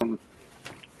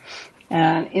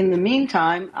And in the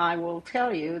meantime, I will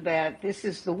tell you that this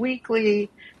is the weekly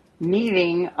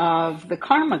meeting of the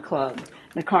Karma Club.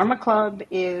 The Karma Club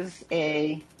is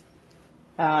a,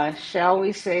 shall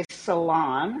we say,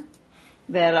 salon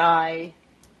that I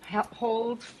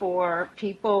hold for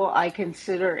people I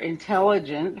consider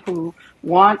intelligent who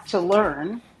want to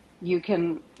learn. You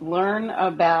can learn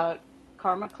about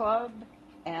Karma Club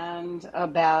and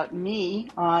about me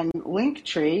on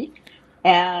Linktree,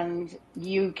 and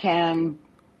you can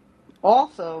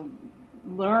also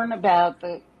learn about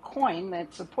the coin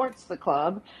that supports the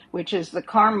club, which is the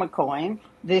Karma coin.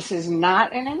 This is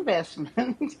not an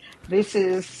investment. This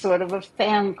is sort of a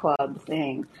fan club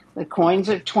thing. The coins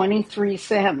are 23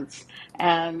 cents.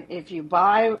 And if you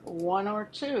buy one or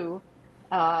two,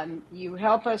 you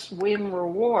help us win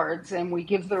rewards, and we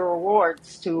give the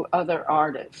rewards to other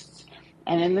artists.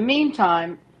 And in the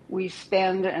meantime, we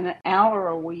spend an hour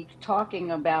a week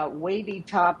talking about weighty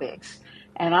topics.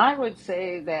 And I would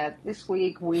say that this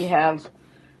week we have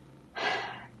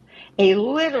a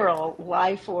literal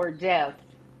life or death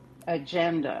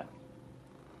agenda.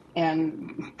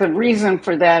 And the reason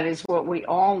for that is what we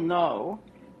all know.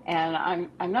 And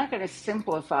I'm not going to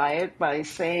simplify it by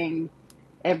saying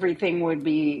everything would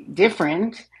be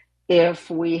different if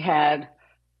we had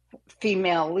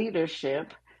female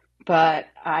leadership. But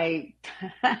I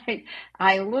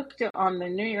looked on the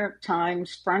New York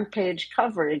Times front page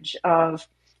coverage of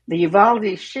the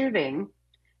Uvalde shooting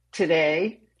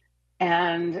today,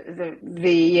 and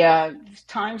the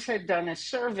Times had done a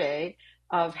survey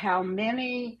of how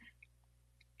many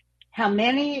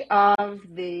of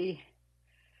the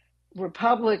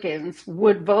Republicans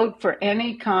would vote for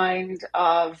any kind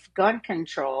of gun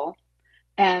control,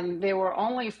 and there were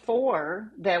only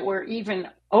 4 that were even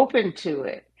open to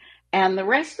it, and the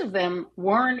rest of them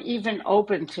weren't even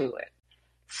open to it.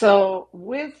 So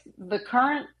with the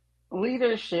current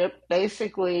leadership,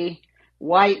 basically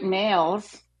white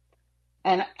males,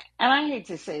 and I hate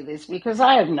to say this because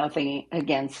I have nothing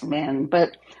against men,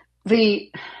 but the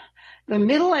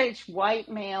middle-aged white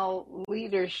male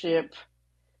leadership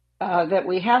that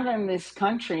we have in this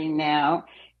country now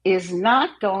is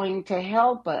not going to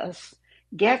help us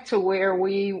get to where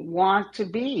we want to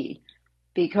be,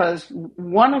 because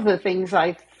one of the things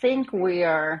I think we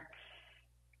are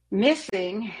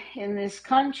missing in this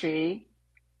country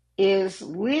is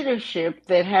leadership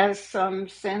that has some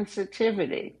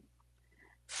sensitivity.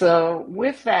 So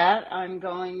with that, I'm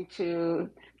going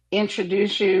to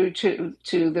introduce you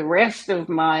to the rest of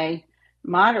my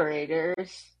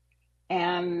moderators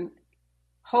and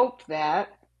hope that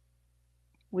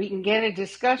we can get a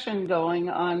discussion going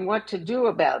on what to do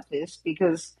about this,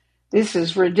 because this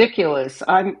is ridiculous.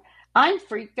 I'm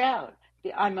freaked out.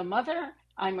 I'm a mother,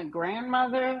 I'm a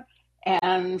grandmother,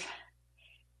 and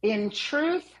in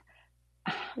truth,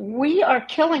 we are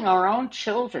killing our own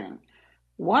children.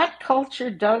 What culture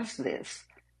does this?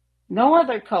 No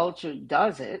other culture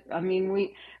does it. I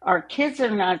mean, our kids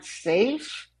are not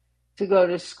safe to go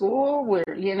to school.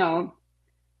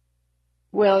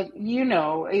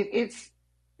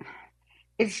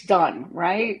 It's done,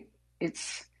 right?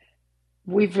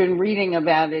 We've been reading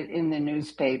about it in the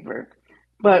newspaper.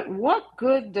 But what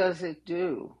good does it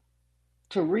do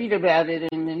to read about it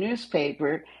in the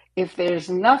newspaper if there's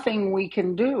nothing we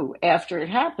can do after it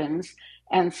happens?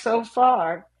 And so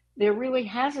far, there really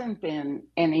hasn't been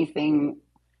anything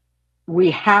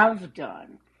we have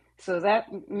done. So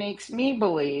that makes me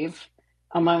believe,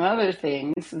 among other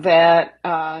things, that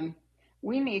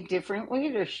we need different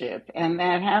leadership, and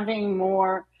that having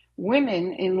more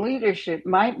women in leadership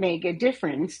might make a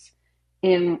difference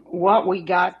in what we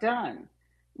got done.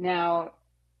 Now,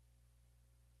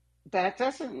 that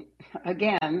doesn't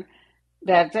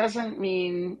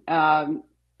mean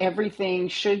everything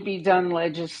should be done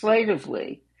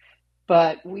legislatively,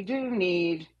 but we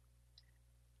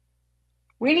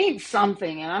need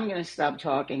something. And I'm going to stop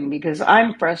talking because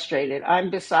I'm frustrated.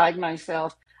 I'm beside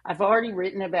myself. I've already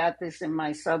written about this in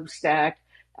my Substack,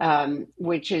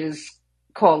 which is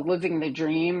called Living the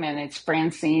Dream, and it's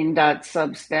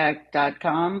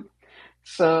francine.substack.com.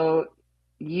 So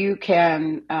you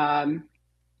can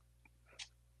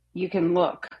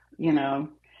look,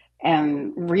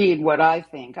 and read what I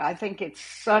think. I think it's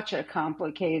such a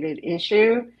complicated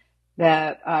issue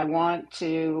that I want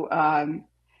to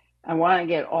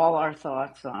get all our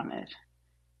thoughts on it.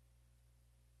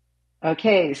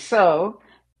 Okay, so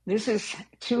this is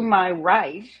to my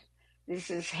right. This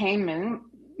is Heyman,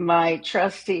 my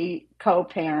trusty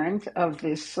co-parent of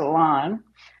this salon.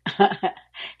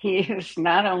 He is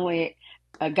not only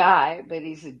a guy, but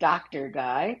he's a doctor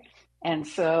guy. And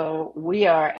so we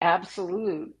are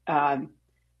absolute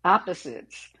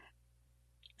opposites.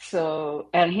 So,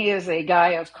 and he is a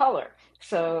guy of color.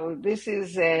 So this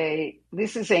is a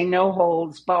no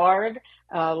holds barred.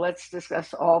 Let's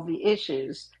discuss all the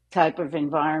issues type of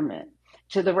environment.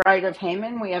 To the right of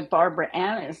Heyman, we have Barbara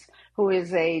Annis, who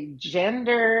is a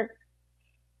gender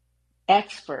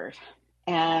expert.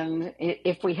 And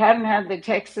if we hadn't had the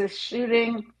Texas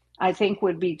shooting, I think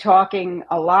we'd be talking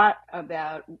a lot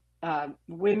about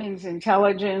women's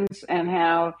intelligence and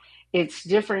how it's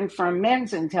different from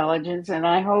men's intelligence. And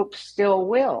I hope still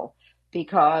will,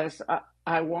 because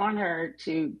I want her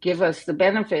to give us the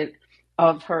benefit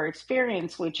of her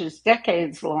experience, which is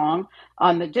decades long,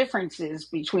 on the differences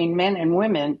between men and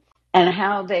women and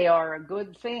how they are a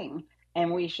good thing.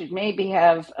 And we should maybe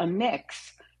have a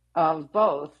mix of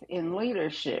both in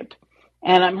leadership.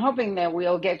 And I'm hoping that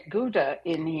we'll get Guda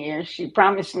in here. She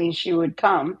promised me she would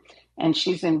come, and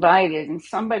she's invited, and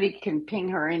somebody can ping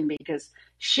her in because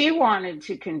she wanted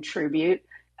to contribute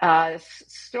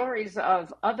stories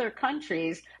of other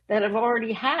countries that have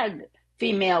already had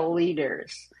female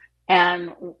leaders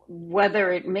and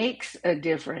whether it makes a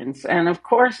difference. And of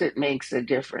course, it makes a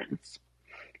difference.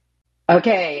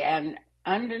 Okay, and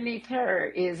underneath her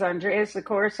is Andrea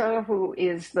Sicorso, who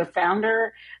is the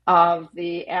founder of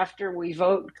the After We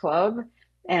Vote Club.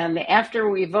 And the After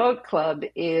We Vote Club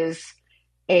is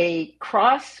a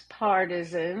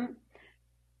cross-partisan,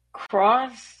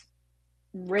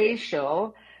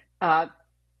 cross-racial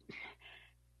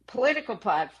political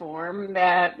platform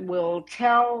that will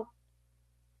tell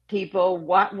people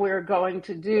what we're going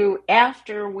to do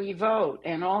after we vote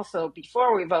and also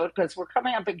before we vote, because we're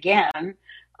coming up again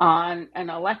on an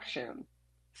election.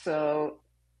 So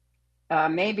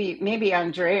maybe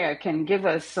Andrea can give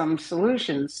us some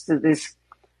solutions to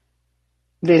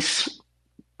this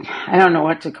I don't know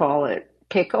what to call it,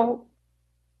 pickle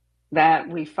that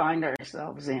we find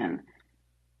ourselves in.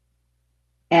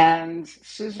 And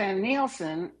Suzanne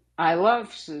Nielsen, I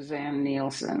love Suzanne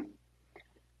Nielsen.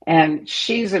 And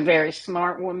she's a very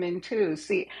smart woman too.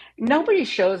 See, nobody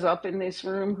shows up in this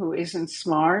room who isn't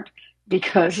smart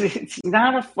because it's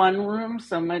not a fun room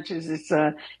so much as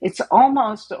it's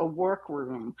almost a work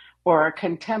room or a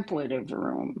contemplative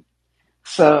room.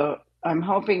 So I'm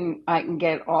hoping I can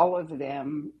get all of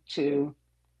them to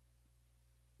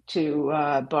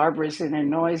Barbara's in a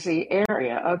noisy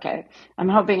area. Okay. I'm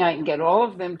hoping I can get all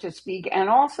of them to speak, and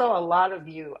also a lot of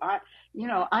you. I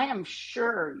am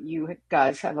sure you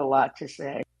guys have a lot to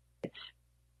say.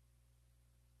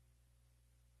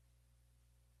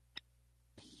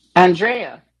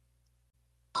 Andrea.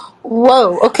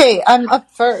 Whoa. Okay, I'm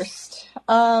up first.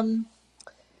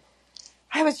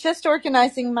 I was just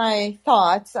organizing my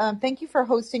thoughts. Thank you for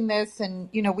hosting this. And,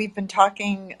 we've been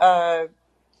talking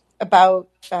about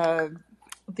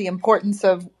the importance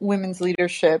of women's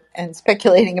leadership and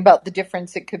speculating about the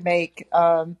difference it could make.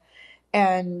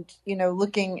 And,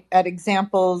 looking at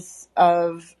examples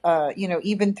of,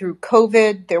 even through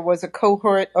COVID, there was a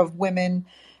cohort of women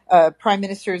prime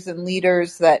ministers and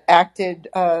leaders that acted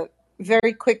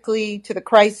very quickly to the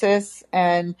crisis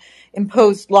and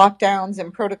imposed lockdowns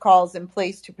and protocols in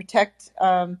place to protect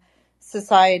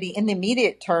society in the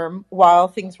immediate term while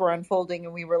things were unfolding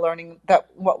and we were learning that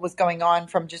what was going on,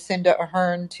 from Jacinda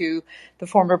Ardern to the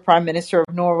former Prime Minister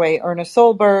of Norway, Erna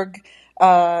Solberg,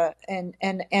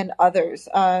 and others.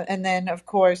 And then, of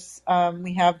course,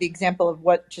 we have the example of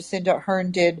what Jacinda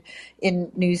Ardern did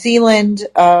in New Zealand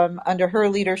under her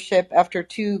leadership after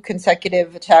 2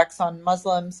 consecutive attacks on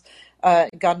Muslims.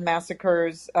 Gun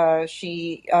massacres.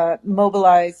 She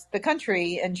mobilized the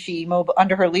country, and she,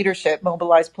 under her leadership,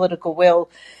 mobilized political will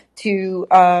to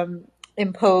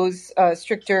impose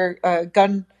stricter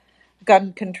gun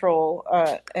control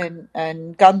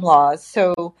and gun laws.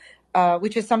 So,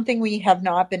 which is something we have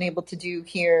not been able to do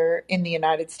here in the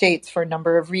United States for a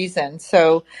number of reasons.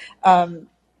 So, I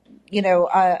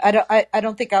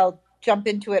don't think I'll jump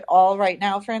into it all right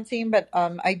now, Francine, but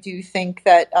I do think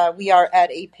that we are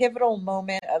at a pivotal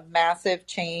moment of massive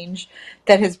change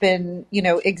that has been,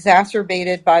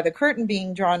 exacerbated by the curtain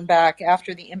being drawn back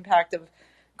after the impact of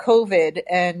COVID,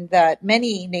 and that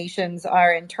many nations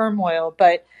are in turmoil,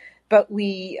 but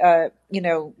we,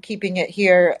 keeping it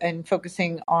here and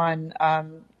focusing on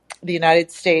the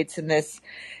United States and this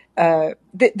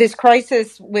this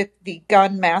crisis with the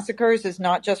gun massacres is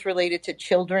not just related to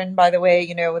children, by the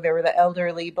way. There were the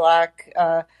elderly Black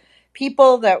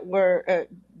people that were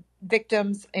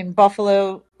victims in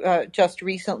Buffalo just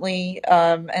recently,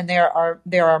 and there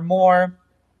are more.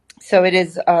 So it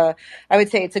is, I would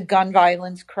say it's a gun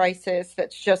violence crisis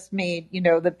that's just made,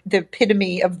 the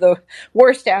epitome of the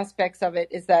worst aspects of it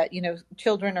is that,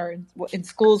 children are in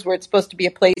schools where it's supposed to be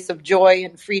a place of joy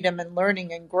and freedom and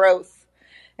learning and growth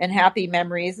and happy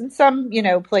memories and some,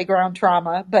 playground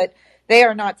trauma, but they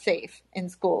are not safe in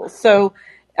schools. So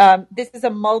this is a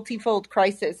multifold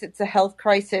crisis. It's a health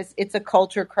crisis. It's a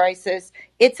culture crisis.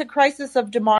 It's a crisis of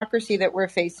democracy that we're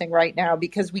facing right now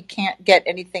because we can't get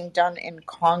anything done in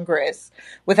Congress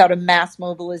without a mass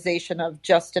mobilization of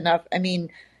just enough,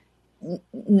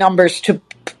 numbers to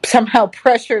somehow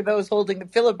pressure those holding the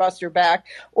filibuster back,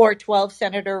 or 12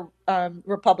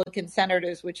 Republican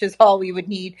senators, which is all we would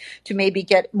need to maybe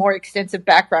get more extensive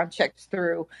background checks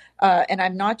through. And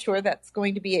I'm not sure that's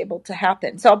going to be able to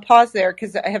happen. So I'll pause there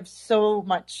because I have so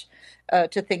much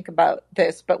to think about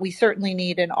this, but we certainly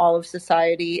need in all of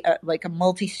society like a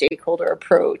multi-stakeholder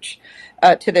approach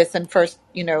to this. And first,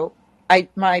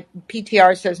 my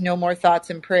PTR says no more thoughts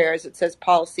and prayers. It says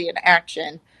policy and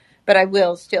action. But I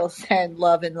will still send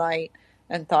love and light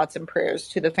and thoughts and prayers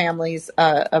to the families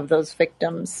of those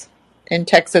victims in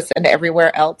Texas and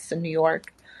everywhere else in New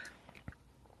York.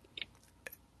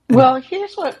 Well,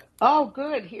 here's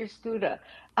Gouda.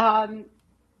 I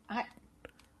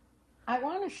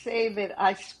want to say that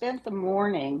I spent the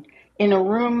morning in a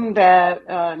room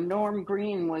that Norm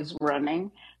Green was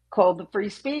running called the Free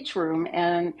Speech Room,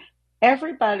 and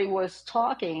everybody was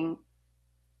talking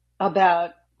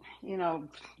about,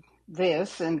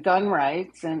 this and gun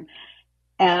rights,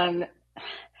 and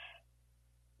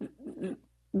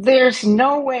there's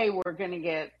no way we're going to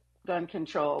get gun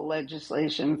control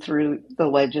legislation through the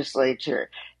legislature.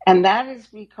 And that is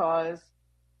because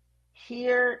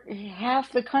here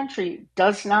half the country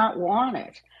does not want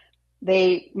it.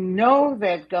 They know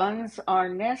that guns are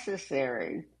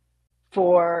necessary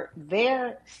for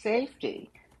their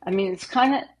safety. It's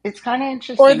kind of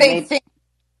interesting. Or they think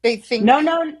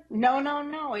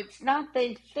No. It's not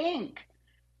they think.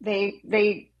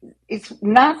 It's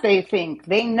not they think.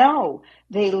 They know.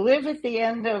 They live at the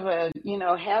end of a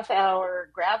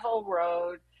half-hour gravel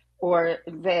road, or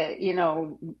they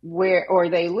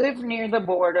live near the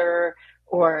border,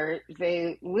 or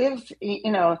they live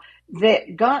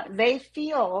they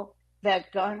feel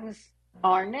that guns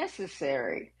are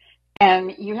necessary.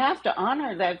 And you have to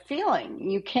honor that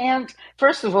feeling. You can't,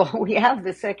 first of all, we have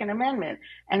the Second Amendment.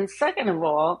 And second of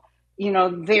all,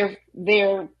 their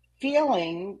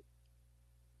feeling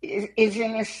is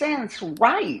in a sense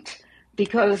right,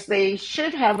 because they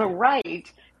should have a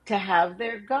right to have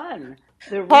their gun.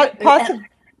 Go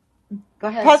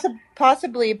ahead.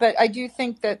 Possibly, but I do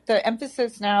think that the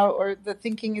emphasis now, or the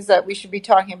thinking, is that we should be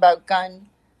talking about gun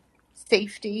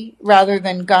safety rather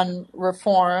than gun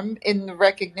reform, in the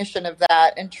recognition of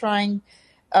that, and trying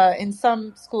in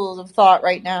some schools of thought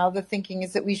right now, the thinking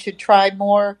is that we should try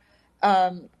more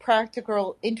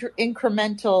practical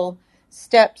incremental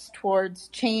steps towards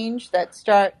change that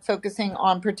start focusing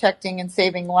on protecting and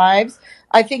saving lives.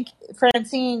 I think,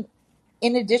 Francine,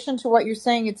 in addition to what you're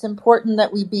saying, it's important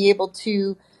that we be able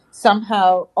to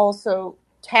somehow also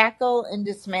tackle and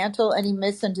dismantle any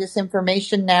mis and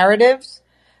disinformation narratives,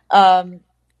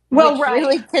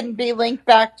 really can be linked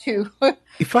back to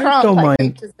if Trump. I don't mind,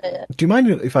 hate to say it. Do you mind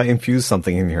if I infuse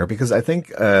something in here? Because I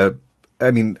think,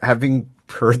 having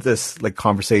heard this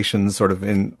conversation sort of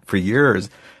for years,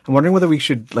 I'm wondering whether we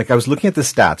should, I was looking at the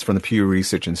stats from the Pew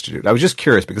Research Institute. I was just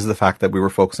curious because of the fact that we were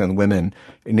focusing on women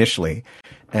initially.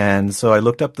 And so I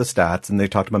looked up the stats, and they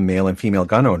talked about male and female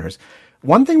gun owners.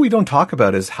 One thing we don't talk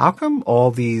about is how come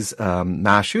all these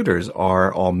mass shooters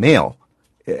are all male?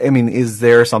 Is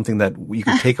there something that you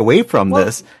could take away from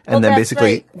this and then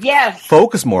basically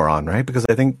focus more on, right? Because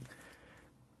I think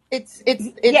it's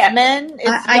men,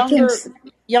 it's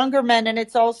younger men, and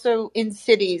it's also in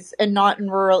cities and not in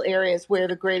rural areas where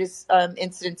the greatest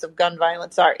incidents of gun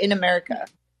violence are in America.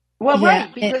 Well,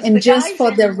 right. And just for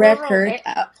the record,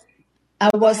 I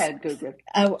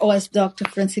was Dr.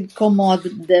 Francine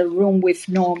Commode, the room with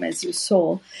Norm, as you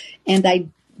saw, and I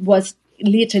was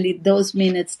literally those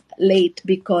minutes late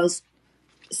because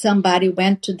somebody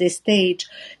went to the stage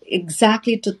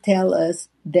exactly to tell us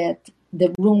that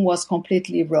the room was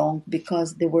completely wrong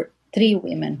because there were 3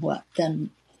 women who had done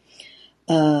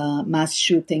mass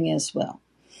shooting as well,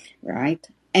 right?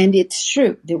 And it's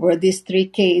true, there were these 3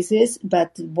 cases,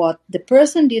 but what the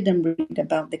person didn't read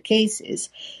about the cases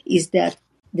is that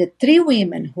the 3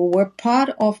 women who were part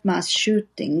of mass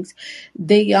shootings,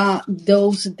 they are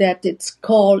those that it's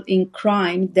called in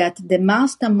crime that the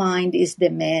mastermind is the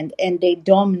man and they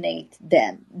dominate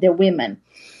them, the women.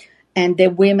 And the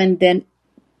women then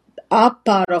are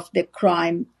part of the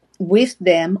crime with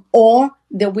them, or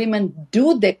the women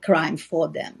do the crime for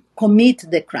them, commit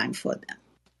the crime for them.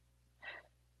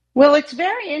 Well, it's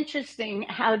very interesting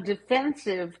how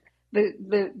defensive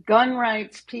the gun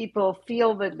rights people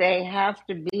feel that they have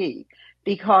to be,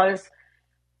 because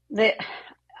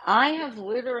I have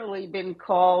literally been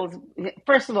called.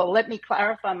 First of all, let me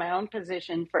clarify my own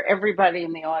position for everybody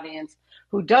in the audience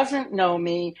who doesn't know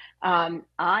me.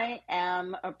 I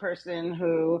am a person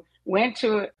who went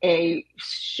to a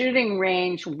shooting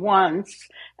range once,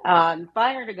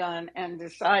 fired a gun, and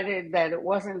decided that it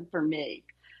wasn't for me.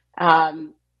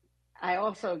 I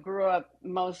also grew up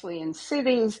mostly in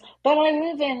cities, but I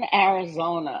live in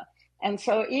Arizona. And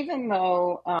so even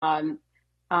though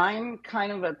I'm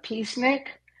kind of a peacenik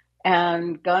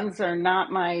and guns are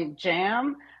not my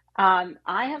jam,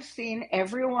 I have seen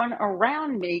everyone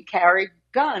around me carry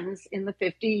guns in the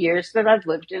 50 years that I've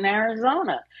lived in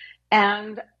Arizona.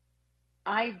 And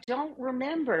I don't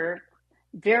remember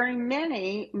very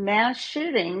many mass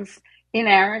shootings in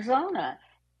Arizona.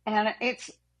 And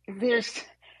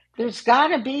there's got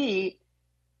to be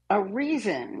a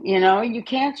reason, you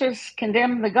can't just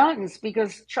condemn the guns,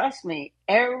 because trust me,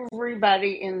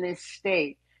 everybody in this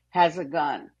state has a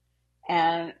gun.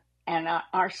 And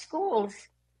our schools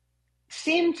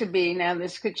seem to be, now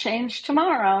this could change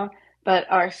tomorrow, but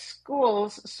our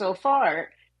schools so far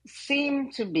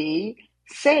seem to be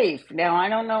safe. Now, I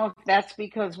don't know if that's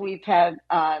because we've had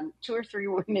 2 or 3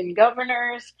 women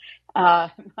governors.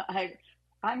 I'm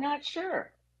not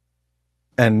sure.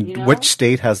 And which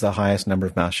state has the highest number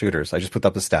of mass shooters? I just put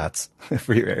up the stats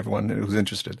for everyone who's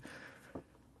interested.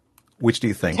 Which do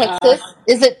you think? Texas?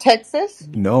 Is it Texas?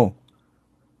 No.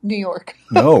 New York?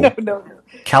 No. No.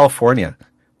 California.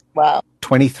 Wow.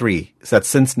 23. So that's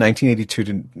since 1982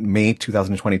 to May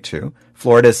 2022.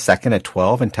 Florida is second at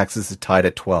 12, and Texas is tied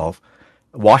at 12.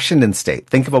 Washington State,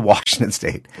 think of a Washington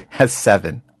State, has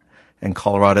 7, and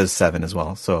Colorado is 7 as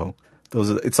well. So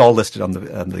it's all listed on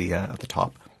the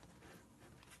top.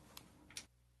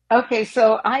 Okay,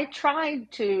 so I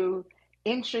tried to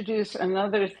introduce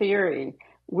another theory,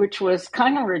 which was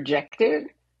kind of rejected,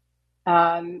 but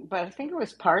I think it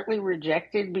was partly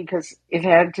rejected because it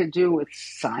had to do with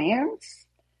science.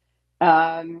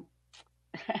 And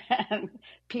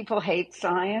people hate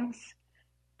science,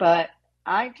 but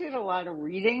I did a lot of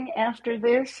reading after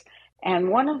this, and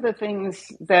one of the things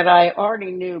that I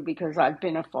already knew because I've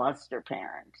been a foster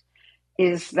parent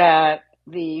is that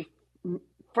the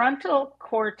frontal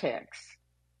cortex,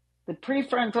 the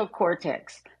prefrontal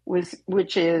cortex,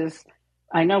 which is,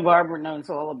 I know Barbara knows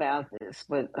all about this,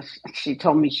 but she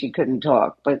told me she couldn't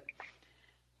talk. But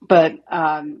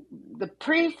the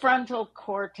prefrontal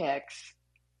cortex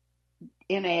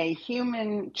in a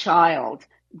human child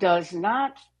does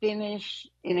not finish,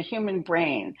 in a human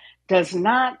brain, does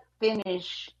not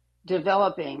finish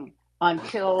developing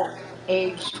until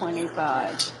age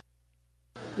 25.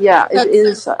 Yeah, it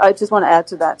is. I just want to add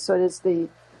to that. So it is the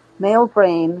male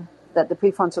brain that the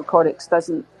prefrontal cortex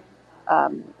doesn't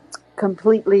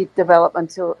completely develop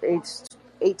until age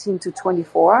 18 to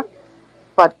 24.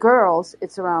 But girls,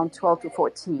 it's around 12 to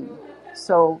 14.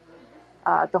 So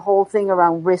the whole thing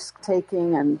around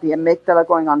risk-taking and the amygdala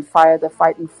going on fire, the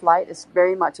fight and flight, is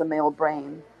very much a male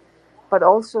brain. But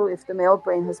also if the male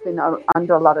brain has been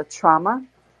under a lot of trauma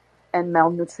and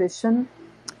malnutrition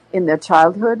in their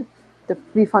childhood, the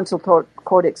prefrontal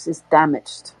cortex is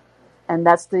damaged. And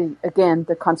that's the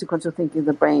consequential thinking of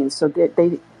the brain. So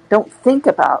they don't think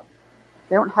about,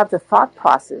 they don't have the thought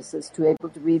processes to be able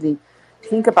to really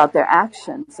think about their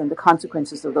actions and the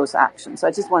consequences of those actions.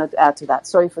 I just wanted to add to that.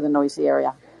 Sorry for the noisy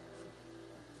area.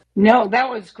 No, that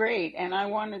was great. And I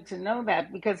wanted to know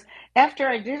that because after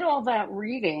I did all that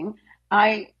reading,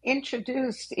 I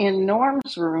introduced in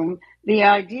Norm's room the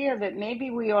idea that maybe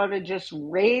we ought to just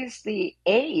raise the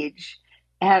age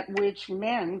at which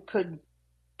men could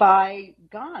buy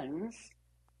guns,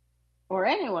 or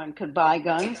anyone could buy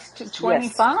guns, to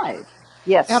 25.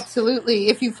 Yes. Absolutely.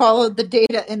 If you follow the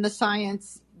data and the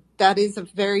science, that is a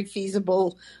very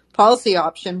feasible policy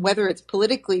option. Whether it's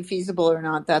politically feasible or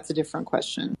not, that's a different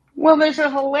question. Well, there's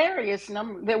a hilarious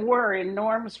number. There were in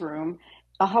Norm's room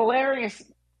a hilarious.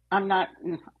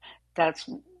 That's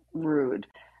rude.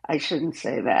 I shouldn't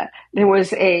say that. There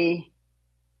was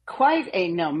quite a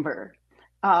number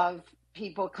of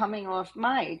people coming off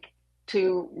mic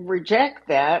to reject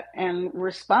that and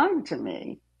respond to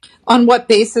me. On what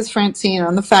basis, Francine?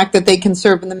 On the fact that they can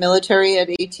serve in the military at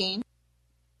 18?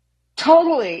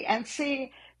 Totally. And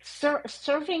see,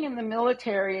 serving in the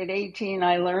military at 18,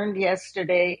 I learned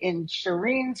yesterday in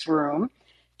Shireen's room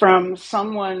from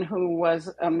someone who was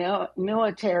a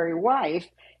military wife,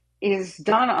 is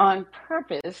done on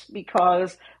purpose,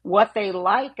 because what they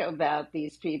like about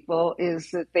these people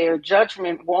is that their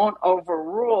judgment won't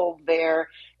overrule their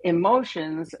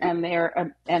emotions and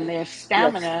their Yes.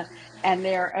 stamina and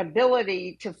their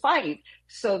ability to fight.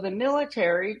 So the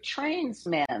military trains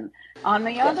men. On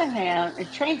the other Yes. hand,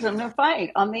 it trains them to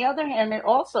fight. On the other hand, it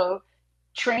also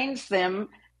trains them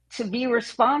to be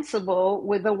responsible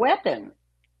with a weapon,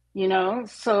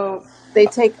 so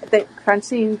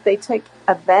Francine, they take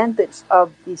advantage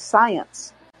of the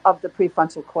science of the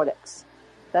prefrontal cortex.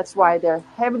 That's why they're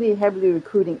heavily, heavily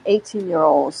recruiting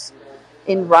 18-year-olds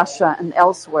in Russia and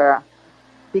elsewhere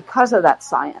because of that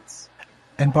science.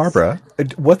 And Barbara,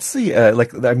 what's the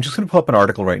I'm just going to pull up an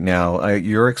article right now.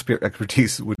 Your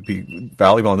expertise would be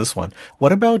valuable on this one.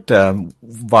 What about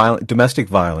domestic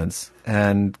violence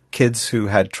and kids who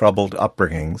had troubled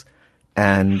upbringings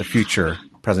and the future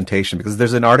presentation? Because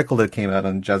there's an article that came out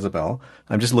on Jezebel.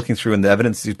 I'm just looking through, and the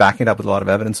evidence, he's backing it up with a lot of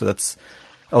evidence. So that's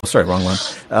sorry, wrong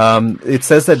one. It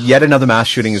says that yet another mass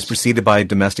shooting is preceded by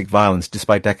domestic violence.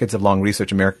 Despite decades of long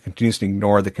research, America continues to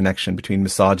ignore the connection between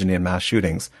misogyny and mass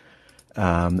shootings.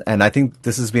 And I think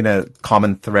this has been a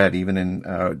common thread even in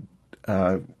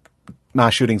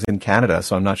mass shootings in Canada,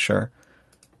 so I'm not sure.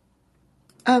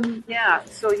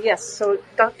 So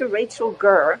Dr. Rachel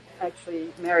Gurr,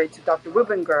 actually married to Dr.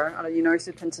 Reuben Gurr out of the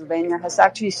University of Pennsylvania, has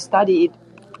actually studied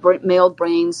male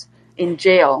brains in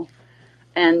jail,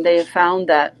 and they have found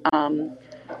that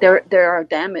they are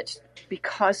damaged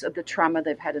because of the trauma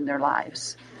they've had in their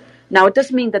lives. Now, it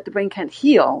doesn't mean that the brain can't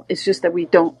heal. It's just that we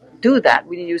don't do that.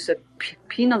 We use a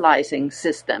penalizing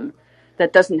system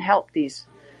that doesn't help these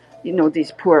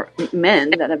poor men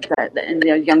that in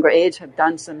their younger age have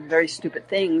done some very stupid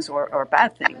things or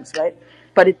bad things, right?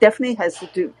 But it definitely has to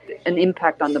do an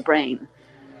impact on the brain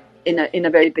in a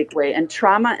very big way. And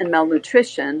trauma and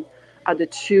malnutrition are the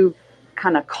two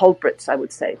kind of culprits, I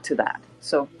would say, to that.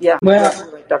 So, yeah.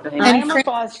 Well, Dr. Heyman. I am a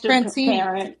foster Francine,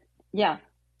 parent. Yeah.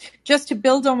 Just to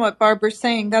build on what Barbara's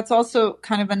saying, that's also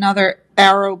kind of another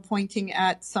arrow pointing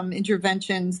at some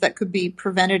interventions that could be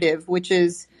preventative, which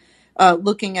is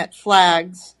looking at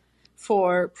flags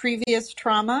for previous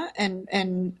trauma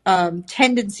and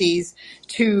tendencies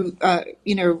to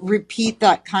repeat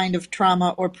that kind of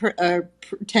trauma or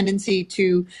tendency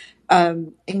to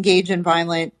engage in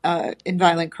violent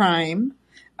crime.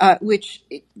 Which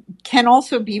can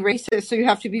also be racist, so you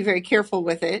have to be very careful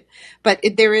with it. But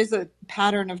there is a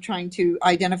pattern of trying to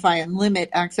identify and limit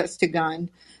access to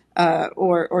gun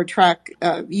or track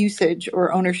usage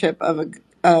or ownership of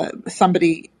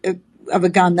somebody of a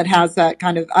gun that has that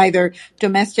kind of either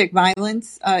domestic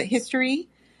violence history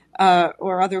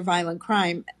or other violent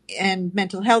crime and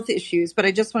mental health issues. But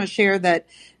I just want to share that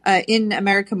in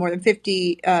America, more than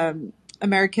 50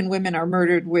 American women are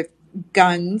murdered with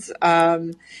guns,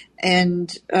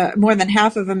 and more than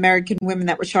half of American women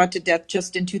that were shot to death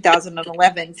just in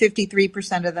 2011,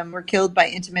 53% of them were killed by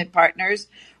intimate partners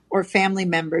or family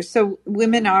members. So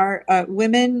women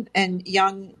and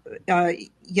young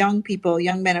people,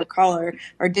 young men of color,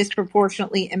 are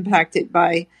disproportionately impacted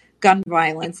by gun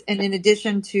violence. And in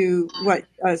addition to what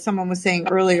someone was saying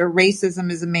earlier, racism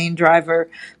is a main driver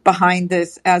behind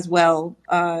this as well,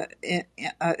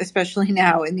 especially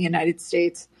now in the United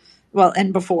States. Well,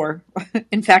 and before,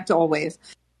 in fact, always.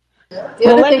 The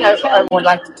other thing I would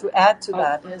like to add to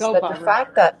that is that the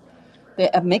fact that the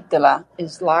amygdala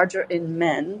is larger in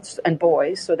men and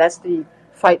boys, so that's the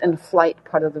fight and flight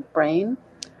part of the brain.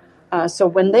 So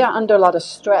when they are under a lot of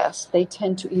stress, they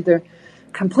tend to either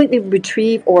completely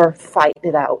retrieve or fight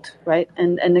it out, right?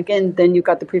 And again, then you've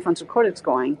got the prefrontal cortex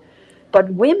going. But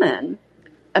women,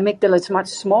 amygdala is much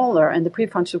smaller, and the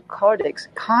prefrontal cortex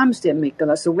calms the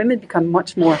amygdala, so women become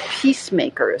much more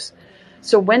peacemakers.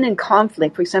 So when in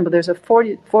conflict, for example, there's a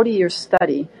 40-year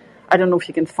study. I don't know if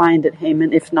you can find it,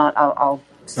 Heyman. If not, I'll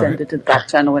send it to the back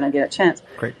channel when I get a chance.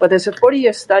 Great. But there's a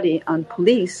 40-year study on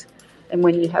police, and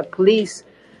when you have police,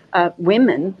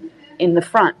 women in the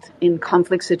front in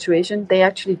conflict situation, they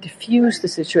actually diffuse the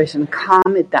situation,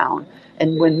 calm it down.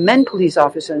 And when men police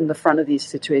officers are in the front of these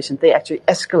situations, they actually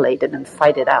escalate it and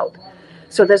fight it out.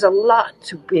 So there's a lot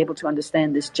to be able to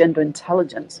understand this gender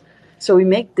intelligence. So we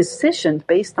make decisions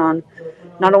based on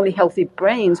not only healthy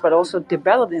brains, but also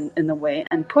develop in a way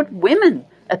and put women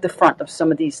at the front of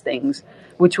some of these things,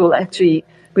 which will actually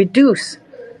reduce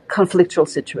conflictual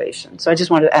situations. So I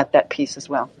just wanted to add that piece as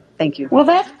well. Thank you.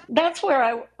 Well, that's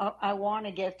where I want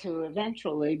to get to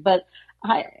eventually, but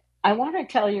I want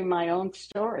to tell you my own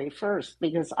story first,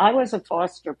 because I was a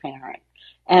foster parent,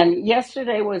 and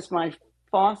yesterday was my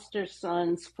foster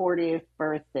son's 40th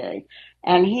birthday,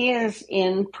 and he is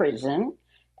in prison,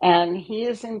 and he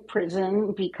is in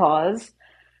prison because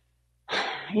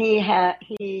he had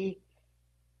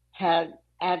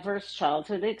adverse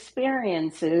childhood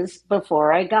experiences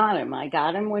before I got him. I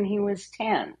got him when he was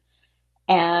 10.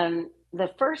 And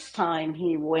the first time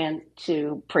he went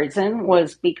to prison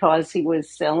was because he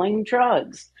was selling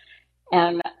drugs.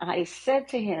 And I said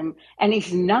to him, and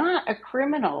he's not a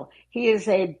criminal, he is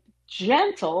a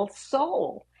gentle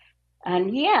soul.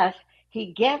 And yet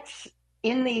he gets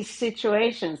in these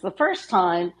situations. The first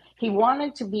time he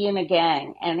wanted to be in a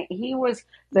gang, and he was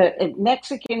the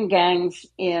Mexican gangs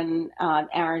in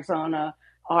Arizona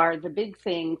are the big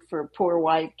thing for poor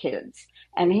white kids.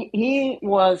 And he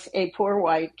was a poor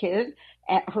white kid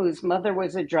whose mother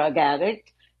was a drug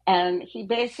addict. And he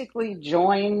basically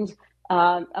joined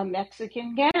a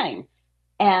Mexican gang.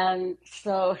 And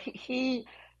so he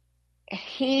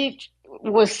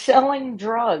was selling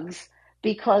drugs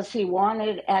because he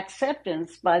wanted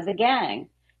acceptance by the gang.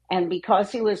 And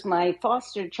because he was my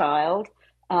foster child,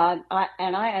 and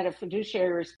I had a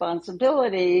fiduciary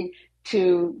responsibility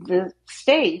to the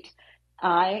state,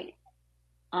 I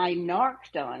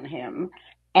narked on him,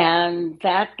 and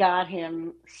that got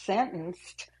him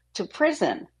sentenced to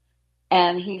prison.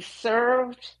 And he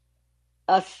served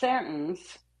a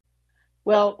sentence.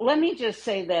 Well, let me just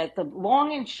say that the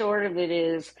long and short of it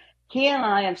is he and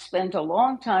I have spent a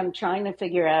long time trying to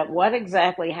figure out what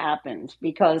exactly happened,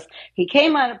 because he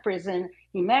came out of prison,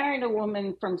 he married a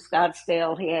woman from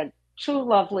Scottsdale, he had 2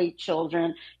 lovely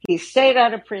children, he stayed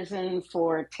out of prison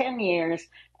for 10 years,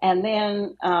 and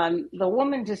then the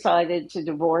woman decided to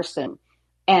divorce him.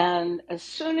 And as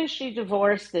soon as she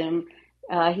divorced him,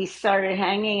 he started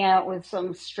hanging out with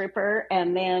some stripper,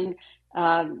 and then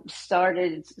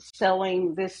started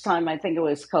selling. This time I think it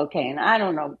was cocaine. I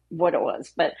don't know what it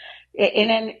was, but at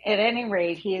any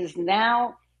rate, he is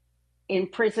now in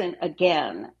prison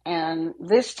again. And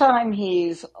this time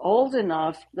he's old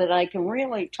enough that I can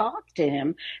really talk to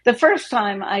him. The first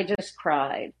time I just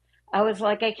cried. I was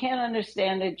like, I can't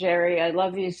understand it, Jerry. I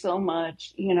love you so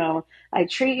much. You know, I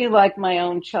treat you like my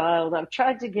own child. I've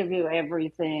tried to give you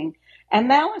everything.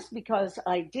 And that was because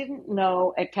I didn't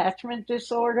know attachment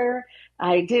disorder.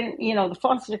 I didn't, the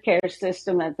foster care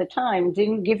system at the time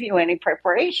didn't give you any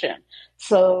preparation.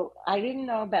 So I didn't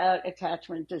know about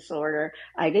attachment disorder.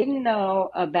 I didn't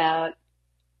know about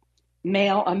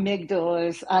male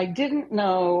amygdalas. I didn't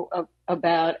know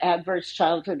about adverse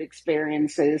childhood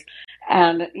experiences.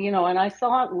 And, and I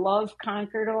thought love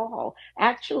conquered all.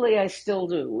 Actually, I still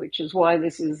do, which is why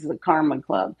this is the Karma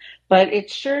Club. But it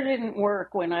sure didn't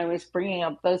work when I was bringing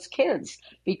up those kids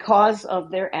because of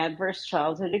their adverse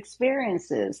childhood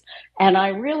experiences. And I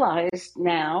realized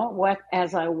now,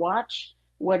 as I watch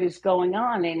what is going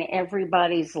on in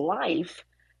everybody's life,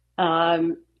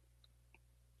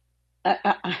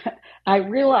 I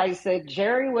realized that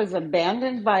Jerry was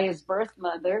abandoned by his birth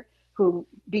mother, who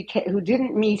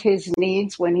didn't meet his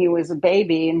needs when he was a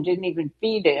baby and didn't even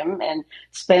feed him, and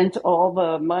spent all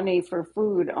the money for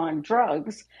food on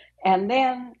drugs, and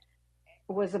then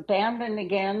was abandoned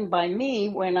again by me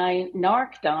when I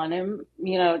narked on him,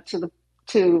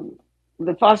 to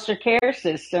the foster care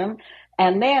system,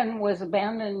 and then was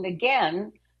abandoned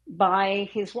again by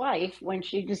his wife when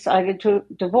she decided to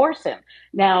divorce him.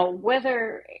 Now,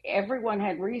 whether everyone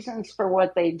had reasons for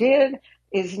what they did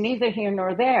is neither here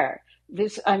nor there.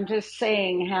 I'm just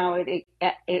saying how it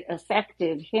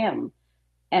affected him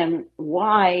and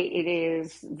why it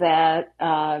is that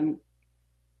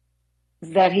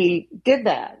that he did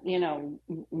that,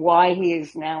 why he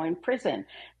is now in prison.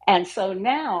 And so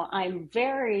now I'm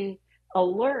very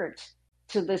alert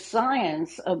to the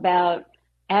science about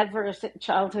adverse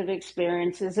childhood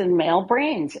experiences in male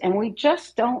brains. And we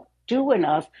just don't do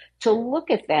enough to look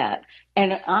at that.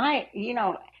 And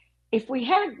if we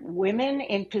had women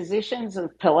in positions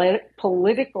of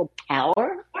political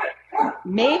power,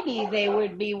 maybe they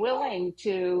would be willing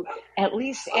to at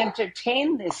least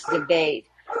entertain this debate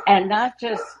and not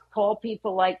just call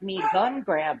people like me gun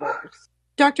grabbers.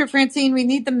 Dr. Francine, we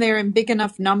need them there in big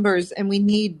enough numbers, and we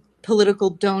need political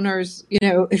donors,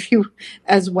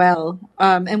 as well.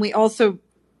 And we also,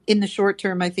 in the short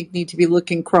term, I think need to be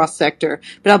looking cross-sector.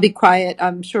 But I'll be quiet.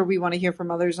 I'm sure we want to hear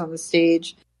from others on the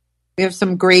stage. We have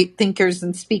some great thinkers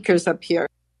and speakers up here.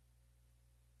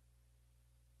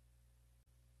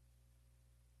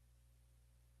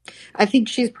 I think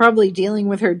she's probably dealing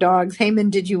with her dogs.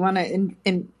 Heyman, did you want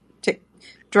to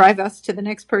drive us to the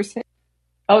next person?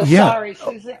 Oh, yeah. Sorry,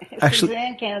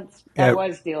 Suzanne can't. I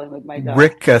was dealing with my dog.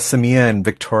 Rick, Samia, and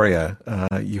Victoria,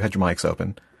 you had your mics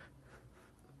open.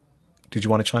 Did you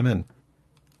want to chime in?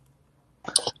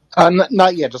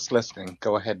 Not yet, just listening.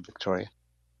 Go ahead, Victoria.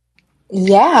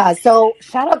 Yeah. So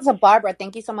shout out to Barbara.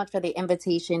 Thank you so much for the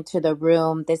invitation to the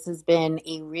room. This has been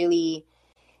a really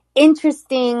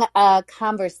interesting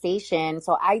conversation.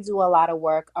 So I do a lot of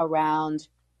work around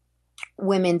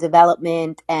women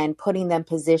development and putting them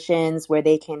positions where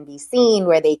they can be seen,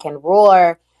 where they can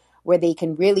roar, where they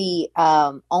can really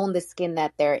own the skin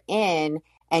that they're in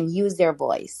and use their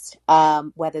voice,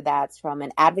 whether that's from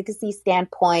an advocacy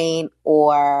standpoint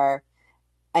or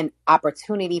an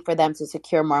opportunity for them to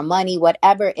secure more money,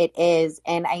 whatever it is.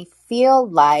 And I feel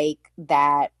like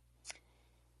that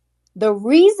the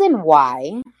reason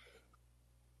why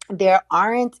there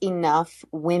aren't enough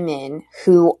women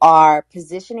who are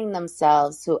positioning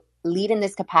themselves to lead in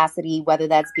this capacity, whether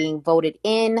that's being voted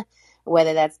in,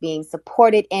 whether that's being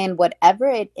supported in, whatever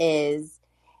it is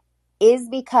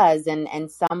because, and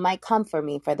some might come for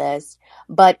me for this,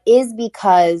 but is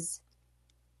because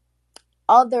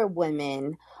other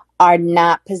women are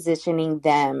not positioning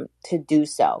them to do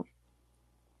so.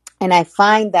 And I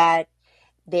find that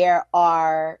there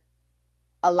are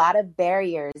a lot of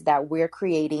barriers that we're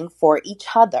creating for each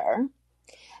other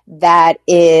that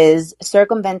is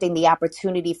circumventing the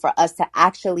opportunity for us to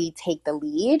actually take the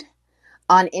lead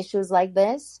on issues like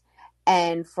this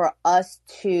and for us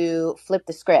to flip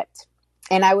the script.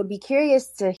 And I would be curious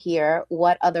to hear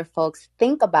what other folks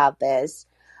think about this.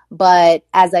 But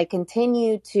as I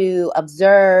continue to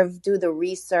observe, do the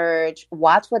research,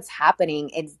 watch what's happening,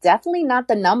 it's definitely not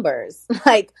the numbers.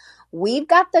 Like, we've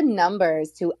got the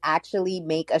numbers to actually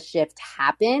make a shift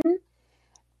happen.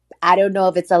 I don't know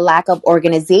if it's a lack of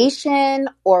organization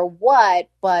or what,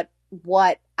 but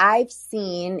what I've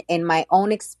seen in my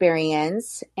own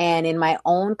experience and in my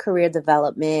own career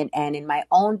development and in my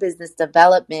own business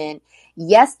development,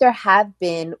 yes, there have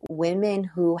been women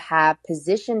who have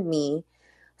positioned me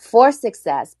for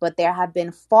success, but there have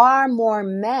been far more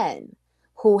men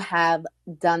who have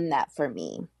done that for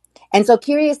me. And so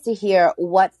curious to hear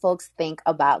what folks think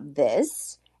about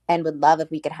this and would love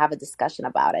if we could have a discussion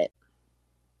about it.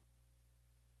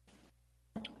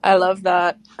 I love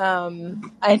that.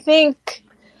 I think,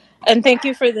 and thank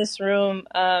you for this room,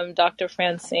 Dr.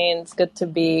 Francine. It's good to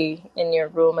be in your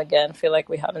room again. I feel like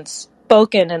we haven't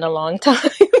spoken in a long time.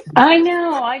 I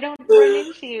know. I don't run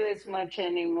into you as much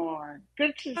anymore.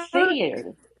 Good to see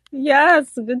you.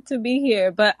 Yes, good to be here.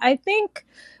 But I think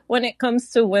when it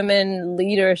comes to women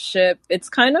leadership, it's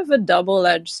kind of a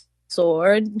double-edged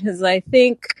sword, because I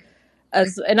think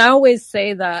and I always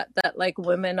say that like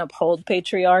women uphold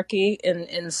patriarchy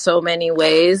in so many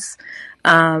ways.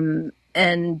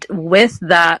 And with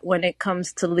that, when it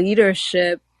comes to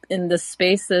leadership in the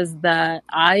spaces that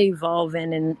I evolve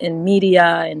in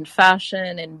media, in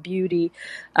fashion, and beauty,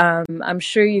 I'm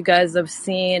sure you guys have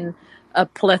seen a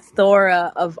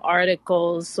plethora of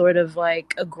articles sort of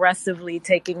like aggressively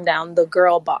taking down the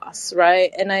girl boss,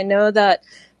 right? And I know that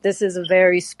this is a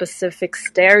very specific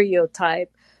stereotype,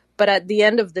 but at the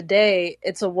end of the day,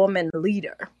 it's a woman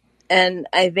leader. And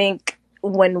I think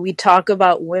when we talk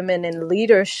about women in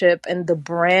leadership and the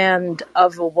brand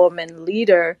of a woman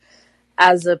leader,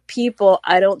 as a people,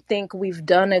 I don't think we've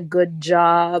done a good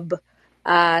job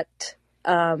at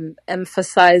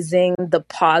emphasizing the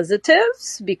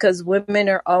positives, because women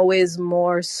are always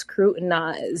more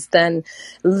scrutinized. And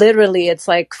literally, it's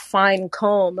like fine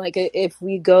comb. Like if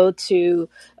we go to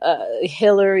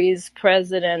Hillary's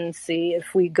presidency,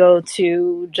 if we go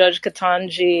to Judge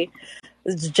Ketanji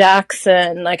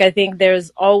Jackson, like I think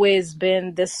there's always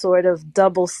been this sort of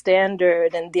double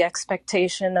standard and the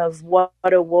expectation of what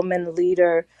a woman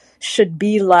leader should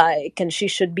be like, and she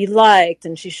should be liked,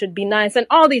 and she should be nice, and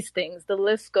all these things. The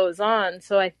list goes on.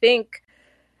 So I think,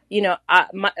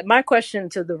 my question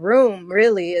to the room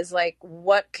really is like,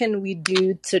 what can we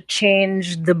do to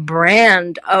change the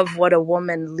brand of what a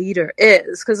woman leader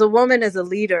is? Because a woman is a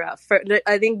leader.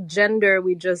 I think gender,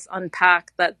 we just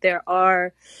unpacked that there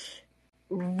are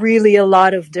really a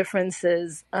lot of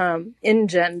differences in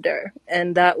gender,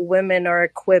 and that women are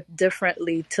equipped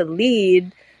differently to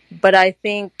lead. But I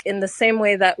think in the same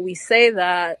way that we say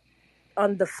that,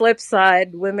 on the flip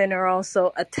side, women are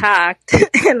also attacked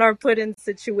and are put in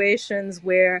situations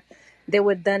where they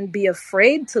would then be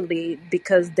afraid to lead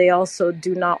because they also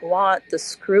do not want the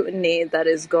scrutiny that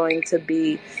is going to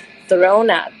be thrown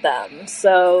at them.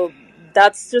 So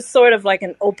that's just sort of like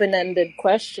an open-ended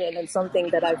question, and something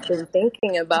that I've been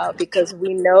thinking about, because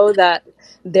we know that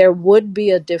there would be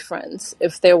a difference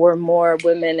if there were more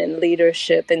women in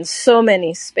leadership in so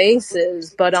many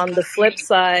spaces. But on the flip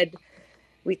side,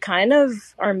 we kind of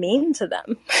are mean to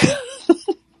them.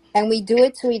 And we do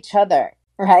it to each other,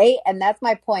 right? And that's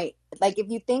my point. Like, if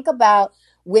you think about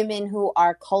women who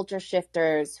are culture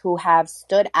shifters, who have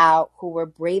stood out, who were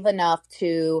brave enough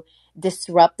to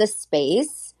disrupt the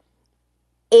space,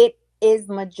 it is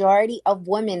majority of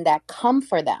women that come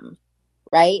for them,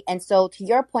 right? And so to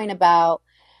your point about,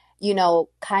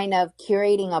 kind of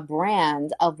curating a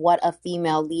brand of what a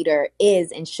female leader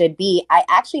is and should be, I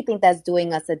actually think that's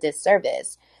doing us a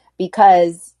disservice,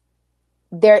 because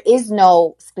there is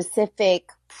no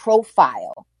specific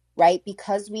profile, right?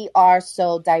 Because we are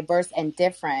so diverse and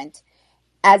different.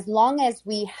 As long as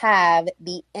we have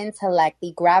the intellect,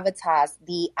 the gravitas,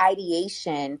 the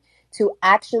ideation to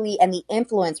actually, and the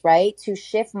influence, right, to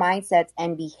shift mindsets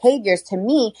and behaviors, to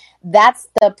me, that's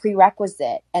the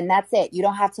prerequisite. And that's it. You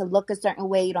don't have to look a certain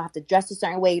way. You don't have to dress a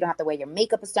certain way. You don't have to wear your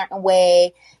makeup a certain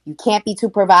way. You can't be too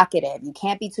provocative. You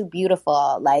can't be too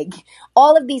beautiful. Like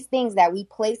all of these things that we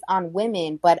place on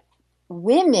women, but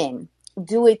women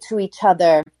do it to each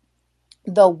other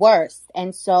the worst.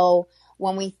 And so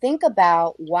when we think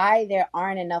about why there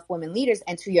aren't enough women leaders,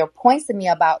 and to your point to me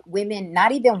about women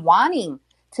not even wanting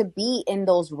to be in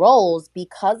those roles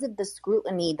because of the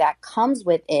scrutiny that comes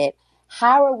with it,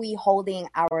 how are we holding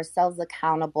ourselves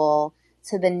accountable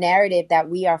to the narrative that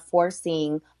we are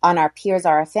forcing on our peers,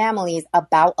 our families,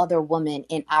 about other women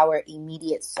in our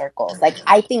immediate circles? Like,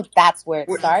 I think that's where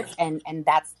it starts, and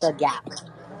that's the gap.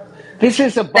 This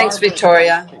is a Barbara Thanks,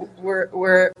 Victoria.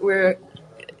 question.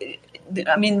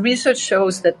 I mean, research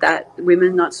shows that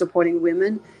women not supporting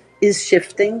women is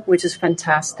shifting, which is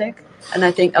fantastic. And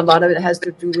I think a lot of it has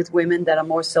to do with women that are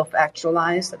more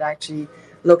self-actualized, that actually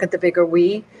look at the bigger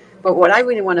we. But what I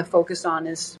really want to focus on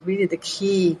is really the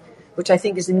key, which I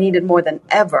think is needed more than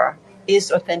ever,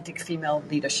 is authentic female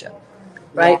leadership,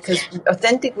 right? Because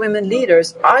authentic women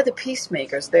leaders are the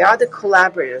peacemakers. They are the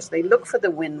collaborators. They look for the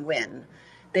win-win.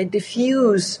 They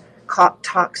diffuse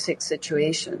toxic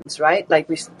situations, right? Like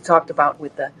we talked about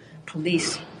with the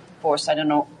police force. I don't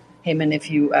know, Heyman,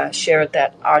 if you shared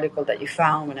that article that you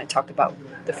found when I talked about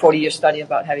the 40-year study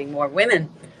about having more women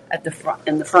at the front,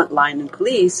 in the front line in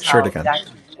police. Shared again.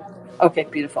 Okay,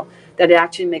 beautiful. That it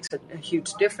actually makes a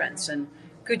huge difference. And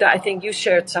Guda, I think you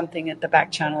shared something at the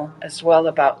back channel as well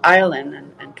about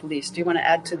Ireland and police. Do you want to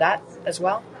add to that as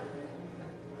well?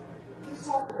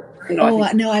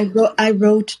 I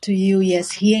wrote to you.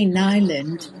 Yes, here in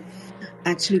Ireland,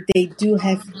 actually, they do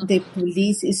have the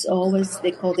police is always,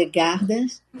 they call the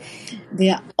Gardas. They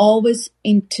are always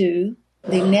in two.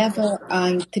 They never are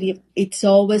in three. It's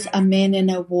always a man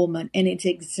and a woman, and it's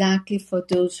exactly for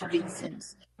those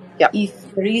reasons. Yep.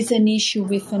 If there is an issue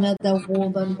with another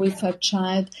woman, with a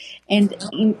child, and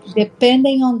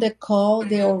depending on the call,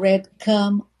 they already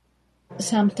come.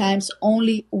 Sometimes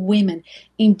only women.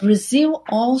 In Brazil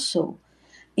also.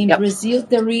 In Brazil,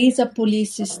 there is a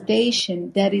police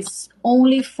station that is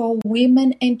only for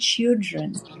women and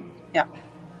children. Yeah.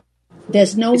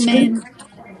 There's no men.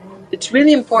 It's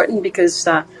really important because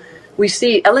we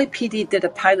see LAPD did a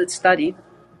pilot study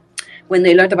when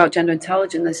they learned about gender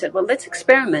intelligence. They said, well, let's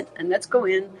experiment and let's go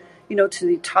in, to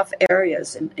the tough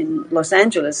areas in Los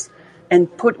Angeles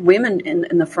and put women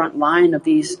in the front line of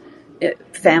these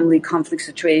family conflict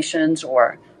situations,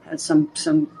 or some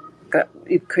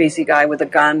crazy guy with a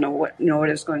gun, or what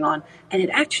is going on. And it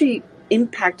actually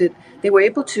impacted. They were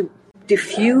able to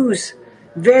diffuse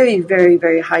very, very,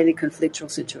 very highly conflictual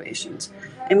situations.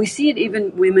 And we see it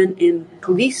even women in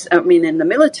in the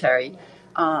military.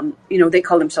 They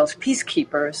call themselves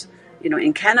peacekeepers.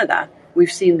 In Canada,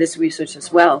 we've seen this research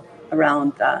as well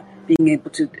around being able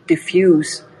to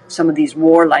diffuse some of these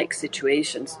warlike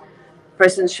situations.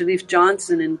 President Sharif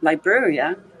Johnson in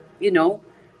Liberia,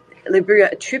 Liberia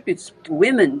attributes the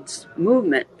women's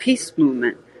movement, peace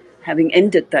movement, having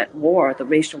ended that war, the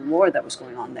racial war that was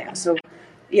going on there. So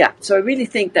I really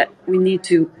think that we need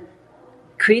to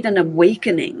create an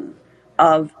awakening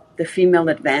of the female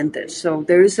advantage. So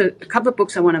there is a couple of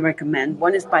books I want to recommend.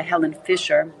 One is by Helen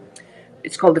Fisher.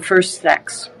 It's called The First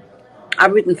Sex.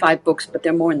 I've written 5 books, but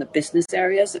they're more in the business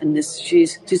areas. And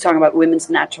she's talking about women's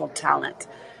natural talent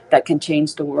that can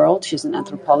change the world. She's an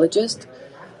anthropologist.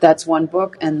 That's one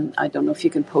book. And I don't know if you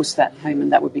can post that, Hyman.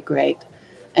 That would be great.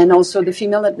 And also The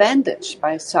Female Advantage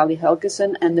by Sally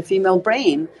Helgesen, and The Female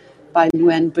Brain by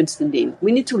Luann Brinstein.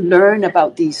 We need to learn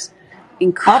about these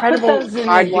incredible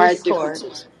hardwired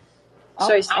differences.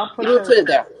 We'll put it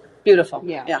there. Beautiful.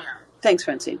 Yeah. Thanks,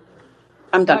 Francine.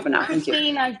 I'm done for now.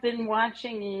 Christine, I've been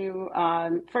watching you.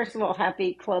 First of all,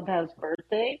 happy Clubhouse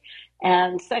birthday.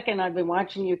 And second, I've been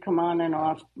watching you come on and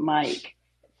off mic.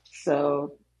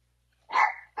 So,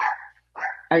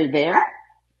 are you there?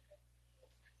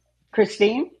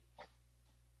 Christine?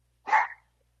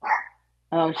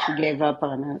 Oh, she gave up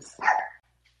on us.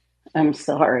 I'm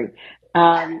sorry.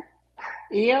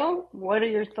 Eo, what are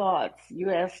your thoughts?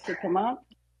 You asked to come up?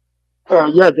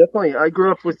 Yeah, definitely. I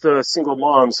grew up with a single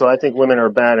mom, so I think women are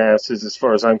badasses as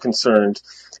far as I'm concerned.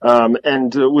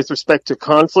 And with respect to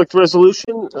conflict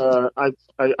resolution, I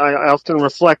often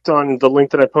reflect on the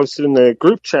link that I posted in the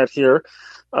group chat here.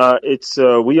 It's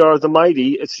We Are the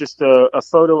Mighty. It's just a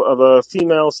photo of a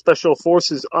female special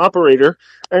forces operator,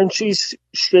 and she's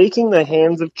shaking the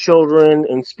hands of children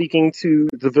and speaking to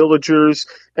the villagers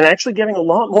and actually getting a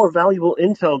lot more valuable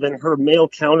intel than her male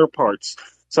counterparts.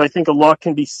 So I think a lot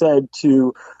can be said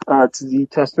to the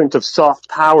testament of soft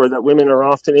power that women are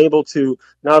often able to,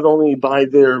 not only by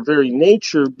their very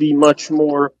nature, be much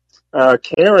more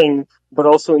caring, but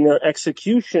also in their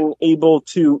execution able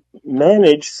to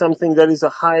manage something that is a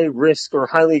high risk or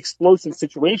highly explosive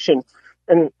situation.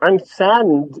 And I'm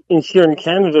saddened here in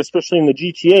Canada, especially in the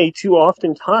GTA, too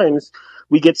oftentimes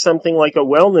we get something like a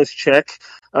wellness check.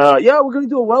 Yeah, we're going to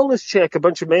do a wellness check. A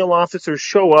bunch of male officers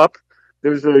show up.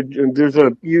 There's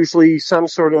a usually some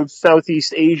sort of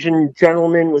Southeast Asian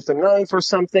gentleman with a knife or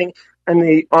something, and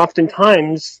they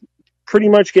oftentimes pretty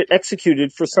much get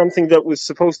executed for something that was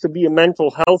supposed to be a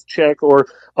mental health check or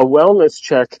a wellness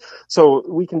check. So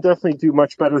we can definitely do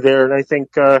much better there, and I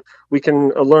think we can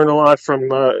learn a lot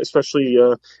from especially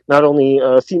not only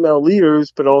female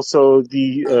leaders, but also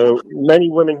the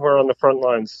many women who are on the front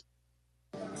lines.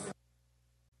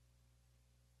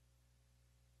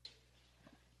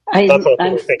 That's all.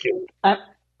 Thank you.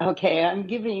 Okay, I'm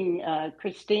giving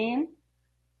Christine.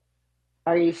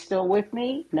 Are you still with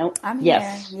me? No. I'm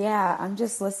yes. here. Yeah, I'm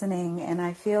just listening, and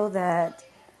I feel that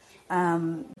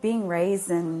being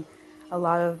raised in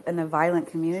a violent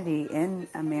community in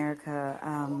America,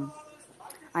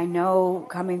 I know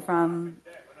coming from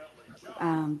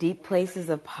deep places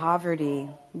of poverty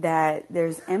that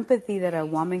there's empathy that a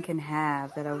woman can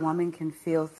have, that a woman can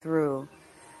feel through.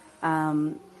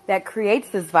 That creates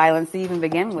this violence to even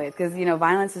begin with, because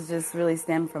violence is just really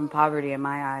stemmed from poverty in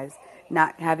my eyes,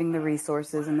 not having the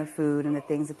resources and the food and the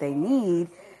things that they need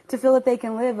to feel that they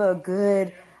can live a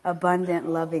good, abundant,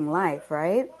 loving life,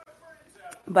 right?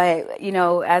 But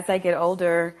as I get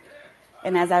older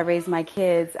and as I raise my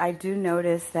kids, I do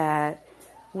notice that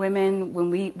women,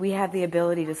 when we have the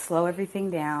ability to slow everything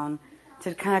down,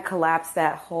 to kind of collapse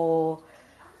that whole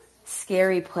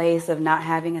scary place of not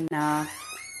having enough,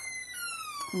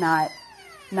 not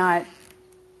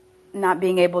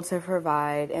being able to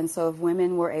provide. And so if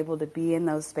women were able to be in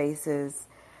those spaces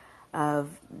of,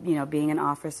 being an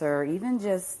officer, or even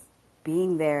just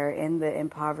being there in the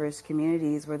impoverished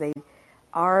communities where they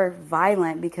are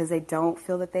violent because they don't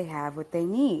feel that they have what they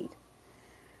need,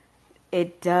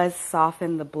 it does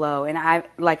soften the blow. And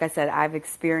like I said, I've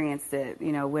experienced it,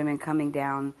 women coming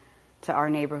down to our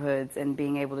neighborhoods and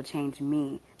being able to change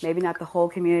me. Maybe not the whole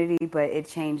community, but it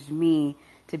changed me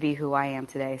to be who I am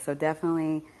today. So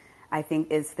definitely, I think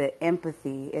it's the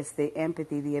empathy,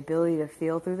 the ability to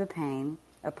feel through the pain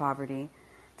of poverty,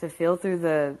 to feel through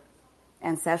the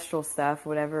ancestral stuff,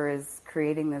 whatever is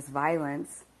creating this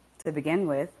violence to begin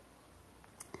with,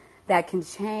 that can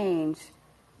change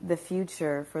the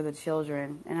future for the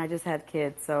children. And I just had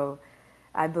kids, so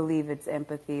I believe it's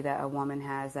empathy that a woman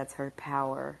has, that's her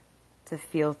power to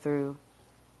feel through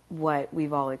what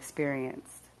we've all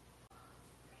experienced.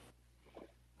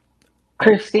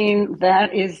 Christine,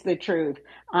 that is the truth.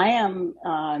 I'm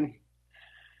a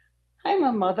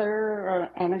mother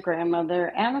and a grandmother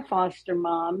and a foster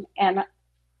mom, and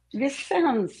this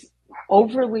sounds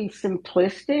overly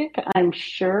simplistic, I'm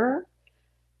sure,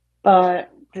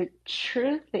 but the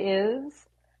truth is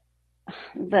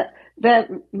that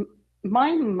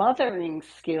my mothering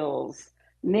skills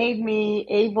made me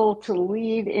able to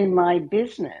lead in my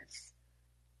business.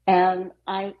 And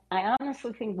I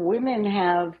honestly think women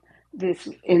have this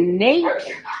innate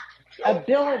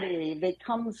ability that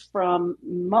comes from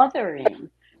mothering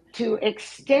to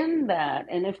extend that.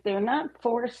 And if they're not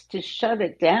forced to shut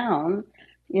it down,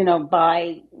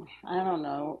 by, I don't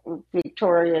know,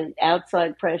 Victoria,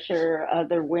 outside pressure,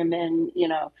 other women,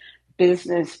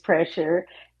 business pressure,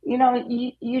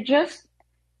 you just,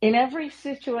 in every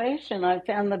situation, I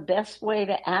found the best way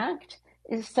to act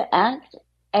is to act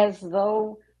as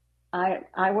though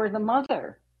I were the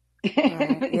mother.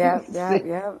 Right.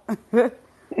 Yep.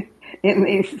 In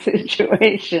these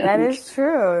situations. That is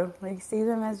true. Like, see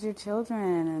them as your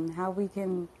children and how we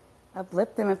can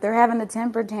uplift them. If they're having a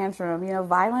temper tantrum,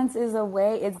 violence is a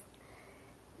way.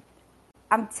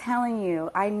 I'm telling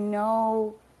you, I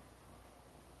know.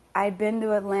 I've been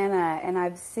to Atlanta and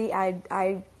I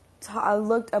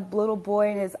looked a little boy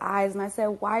in his eyes and I said,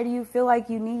 "Why do you feel like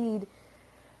you need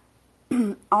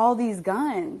all these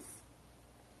guns?"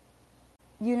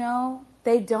 you know,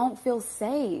 they don't feel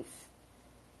safe.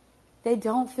 They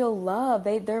don't feel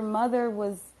loved. Their mother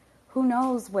was who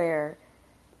knows where.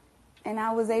 And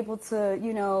I was able to,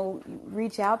 you know,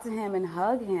 reach out to him and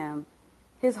hug him.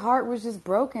 His heart was just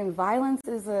broken. Violence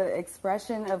is an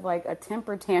expression of like a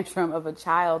temper tantrum of a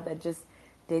child that just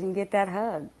didn't get that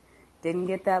hug, didn't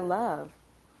get that love.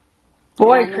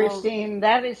 Boy, Christine,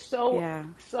 that is so Yeah,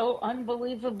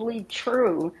 unbelievably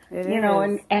true. it You know,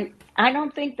 is. and I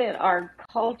don't think that our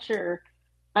culture,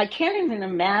 I can't even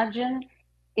imagine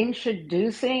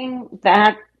introducing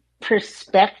that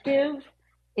perspective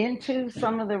into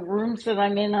some of the rooms that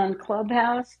I'm in on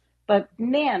Clubhouse. But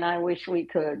man, I wish we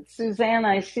could. Suzanne,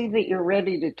 I see that you're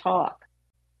ready to talk.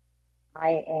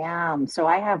 I am. So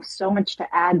I have so much to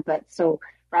add, but so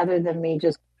rather than me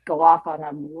just go off on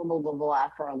a blah, blah, blah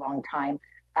for a long time,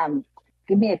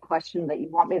 give me a question that you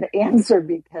want me to answer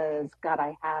because, God,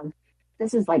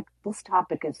 this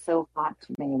topic is so hot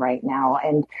to me right now.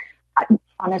 And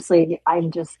honestly,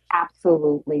 I'm just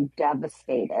absolutely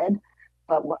devastated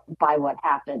by what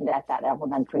happened at that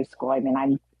elementary school. I mean,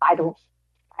 I'm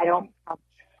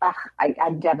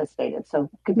devastated.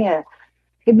 So give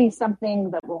me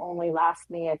something that will only last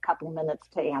me a couple minutes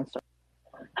to answer.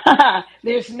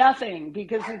 There's nothing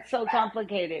because it's so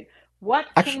complicated. What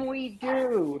can we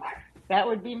do? That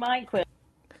would be my question.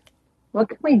 What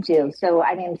can we do? So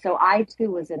I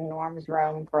too was in Norm's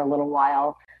room for a little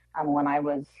while when I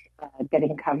was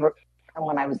getting cover and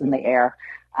when I was in the air.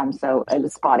 So it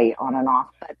was spotty on and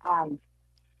off. But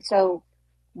so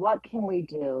what can we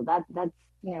do? That's the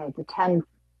 $10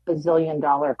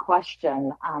 bazillion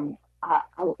question. A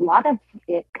lot of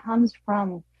it comes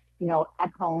from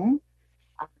at home.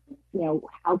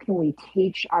 How can we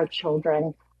teach our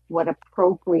children what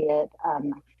appropriate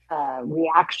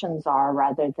reactions are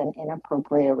rather than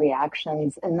inappropriate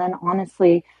reactions? And then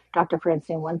honestly, Dr.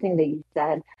 Francine, one thing that you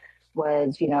said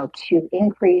was, to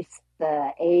increase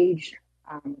the age,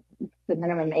 the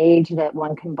minimum age that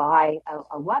one can buy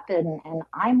a weapon. And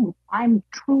I'm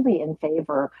truly in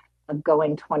favor of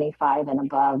going 25 and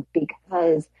above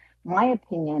because my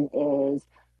opinion is,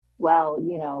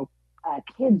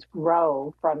 kids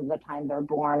grow from the time they're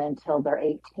born until they're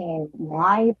 18.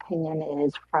 My opinion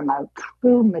is from a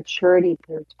true maturity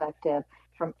perspective,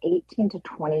 from 18 to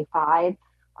 25,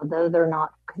 although they're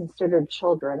not considered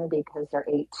children because they're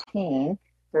 18,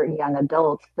 they're young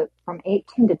adults, but from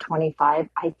 18 to 25,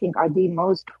 I think are the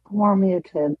most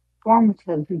formative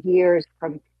years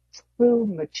from true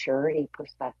maturity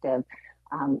perspective.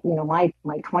 My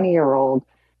 20-year-old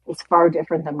is far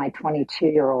different than my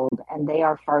 22-year-old, and they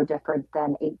are far different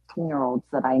than 18-year-olds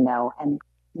that I know, and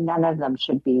none of them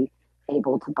should be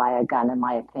able to buy a gun, in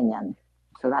my opinion.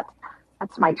 So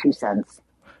that's my 2 cents.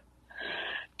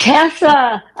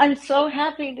 Tessa, I'm so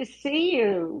happy to see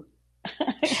you.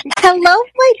 Hello,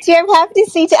 my dear. I'm happy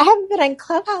to see you. I haven't been on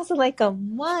Clubhouse in like a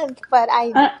month, but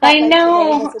I felt like today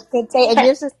was a good day. And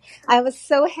I was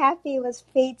so happy. It was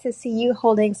great to see you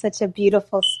holding such a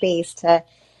beautiful space to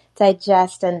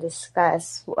digest and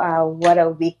discuss what a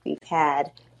week we've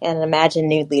had and imagine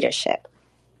new leadership.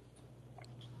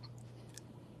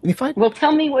 Well,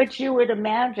 tell me what you would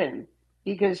imagine,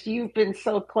 because you've been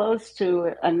so close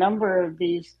to a number of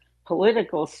these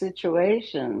political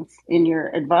situations in your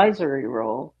advisory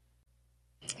role.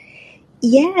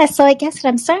 Yeah, so I guess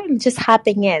I'm sorry, I'm just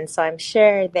hopping in. So I'm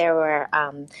sure there were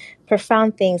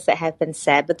profound things that have been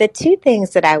said. But the 2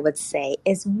 things that I would say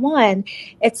is, one,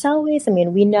 it's always,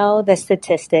 we know the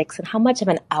statistics and how much of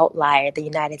an outlier the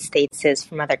United States is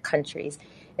from other countries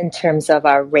in terms of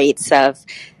our rates of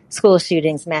school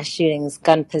shootings, mass shootings,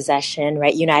 gun possession,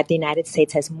 right? The United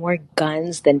States has more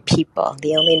guns than people,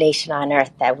 the only nation on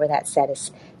earth where that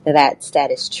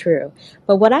stat is true.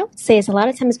 But what I would say is a lot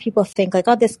of times people think like,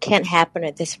 oh, this can't happen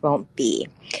or this won't be.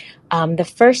 The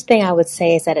first thing I would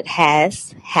say is that it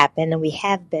has happened and we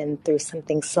have been through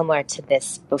something similar to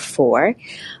this before.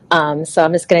 So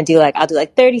I'm just going to I'll do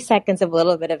 30 seconds of a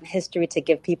little bit of history to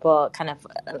give people kind of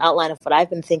an outline of what I've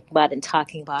been thinking about and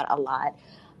talking about a lot.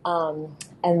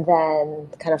 And then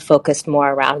kind of focused more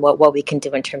around what we can do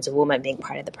in terms of women being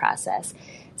part of the process.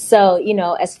 So,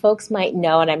 as folks might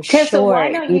know, and I'm Tessa, sure...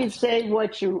 why don't you say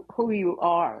who you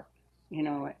are,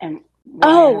 and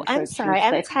Oh, I'm sorry.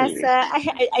 I'm Tessa.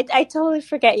 I totally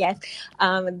forget. Yes.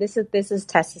 This is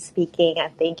Tessa speaking.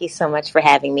 Thank you so much for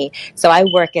having me. So I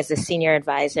work as a senior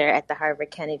advisor at the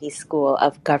Harvard Kennedy School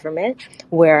of Government,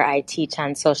 where I teach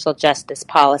on social justice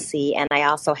policy. And I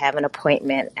also have an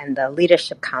appointment in the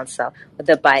Leadership Council with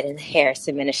the Biden-Harris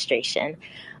administration.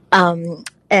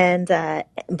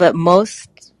 But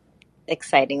most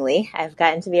excitingly, I've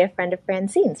gotten to be a friend of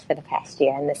Francine's for the past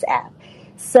year on this app.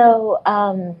 So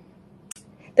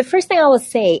the first thing I will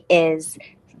say is,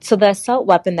 so the assault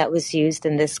weapon that was used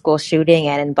in this school shooting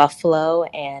and in Buffalo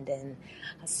and in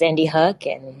Sandy Hook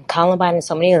and Columbine and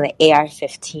so many of the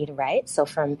AR-15, right? So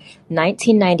from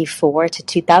 1994 to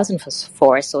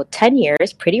 2004, so 10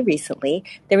 years, pretty recently,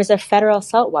 there was a federal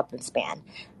assault weapons ban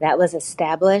that was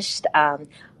established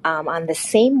on the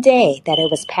same day that it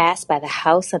was passed by the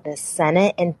House and the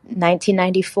Senate in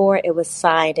 1994. It was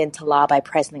signed into law by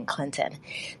President Clinton.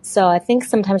 So I think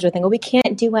sometimes we're thinking, oh, we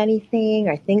can't do anything,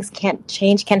 or things can't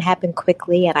change, can happen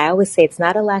quickly. And I always say it's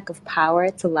not a lack of power,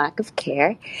 it's a lack of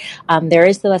care. There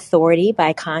is the authority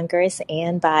by Congress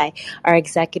and by our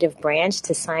executive branch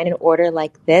to sign an order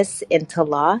like this into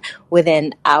law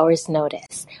within hours'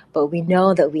 notice. But we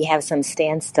know that we have some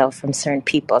standstill from certain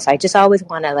people. So I just always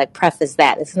want to preface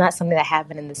that. This is not something that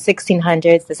happened in the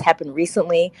 1600s. This happened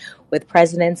recently with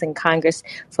presidents and Congress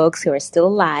folks who are still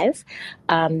alive.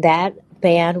 That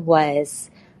ban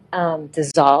was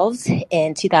dissolved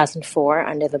in 2004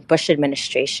 under the Bush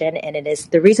administration. And it is,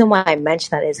 the reason why I mention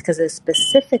that is because it's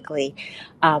specifically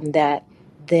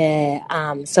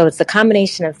so it's the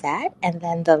combination of that and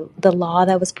then the law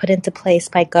that was put into place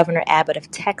by Governor Abbott of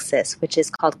Texas, which is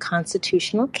called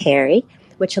constitutional carry,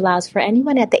 which allows for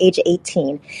anyone at the age of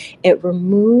 18. It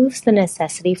removes the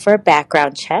necessity for a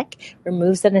background check,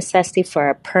 removes the necessity for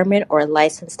a permit or a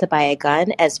license to buy a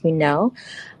gun. As we know,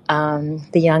 the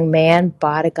young man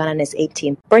bought a gun on his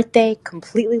 18th birthday,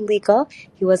 completely legal.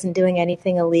 He wasn't doing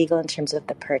anything illegal in terms of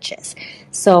the purchase.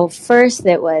 So first,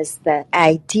 there was the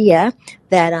idea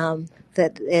that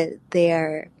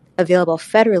they're available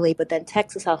federally, but then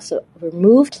Texas also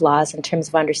removed laws in terms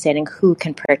of understanding who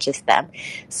can purchase them.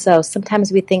 So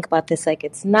sometimes we think about this like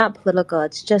it's not political,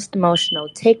 it's just emotional.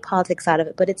 Take politics out of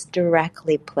it, but it's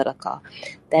directly political.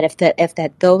 That if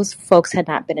those folks had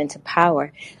not been into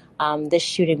power, this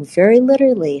shooting very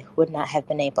literally would not have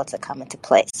been able to come into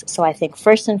place. So I think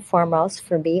first and foremost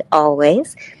for me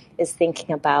always is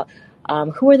thinking about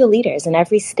who are the leaders in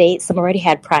every state. Some already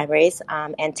had primaries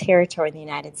and territory in the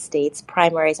United States.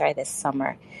 Primaries are this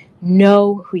summer.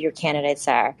 Know who your candidates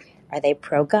are. Are they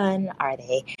pro-gun? Are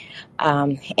they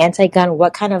anti-gun?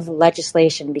 What kind of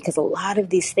legislation? Because a lot of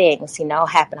these things,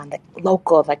 happen on the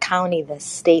local, the county, the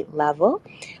state level.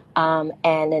 And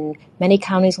in many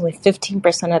counties, only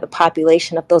 15% of the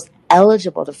population of those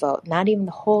eligible to vote, not even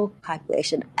the whole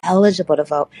population eligible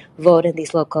to vote in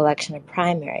these local election and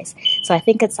primaries. So I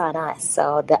think it's on us.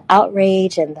 So the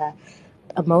outrage and the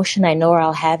emotion I know we're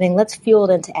all having, let's fuel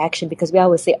it into action, because we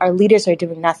always say our leaders are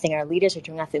doing nothing. Our leaders are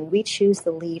doing nothing. We choose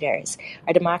the leaders.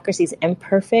 Our democracy is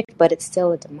imperfect, but it's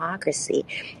still a democracy.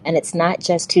 And it's not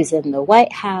just who's in the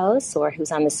White House or who's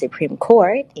on the Supreme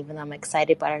Court, even though I'm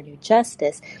excited about our new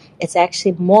justice. It's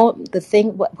actually more the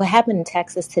thing, what happened in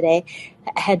Texas today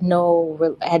had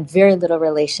very little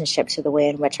relationship to the way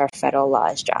in which our federal law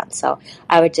is drawn. So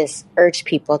I would just urge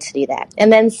people to do that.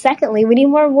 And then secondly, we need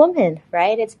more women,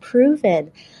 right? It's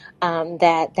proven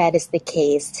that is the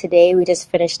case. Today we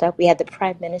just finished up, we had the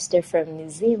Prime Minister from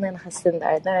New Zealand,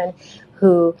 Jacinda Ardern,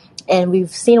 and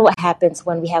we've seen what happens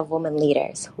when we have women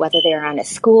leaders, whether they're on a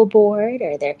school board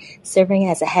or they're serving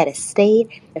as a head of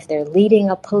state, if they're leading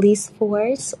a police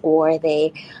force or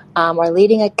they are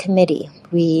leading a committee.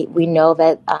 We know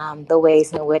that the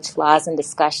ways in which laws and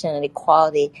discussion and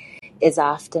equality is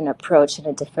often approached in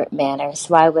a different manner.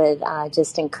 So I would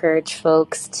just encourage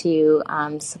folks to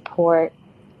support,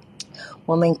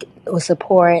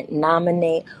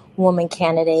 nominate women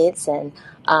candidates and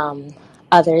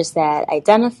others that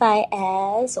identify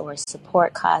as or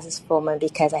support causes for women,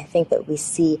 because I think that we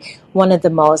see one of the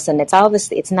most, and it's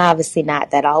obviously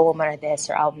not that all women are this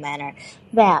or all men are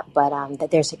that, but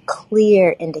that there's a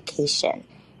clear indication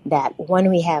that when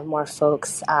we have more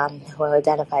folks who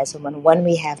identify as women, when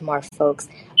we have more folks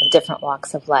of different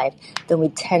walks of life, then we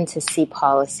tend to see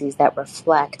policies that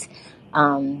reflect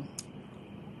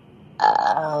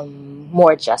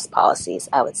more just policies,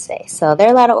 I would say. So there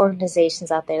are a lot of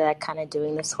organizations out there that are kind of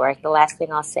doing this work. The last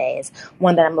thing I'll say is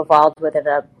one that I'm involved with in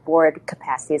a board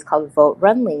capacity is called Vote,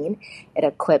 Run, Lean. It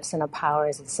equips and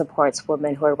empowers and supports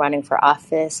women who are running for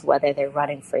office, whether they're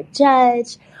running for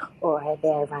judge or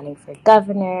they're running for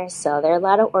governor. So there are a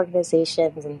lot of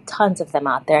organizations and tons of them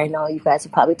out there. I know you guys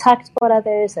have probably talked about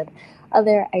others and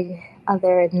other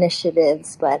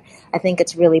initiatives, but I think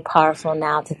it's really powerful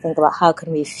now to think about how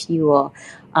can we fuel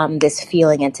this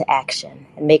feeling into action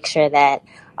and make sure that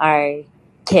our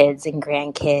kids and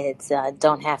grandkids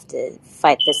don't have to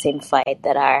fight the same fight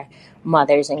that our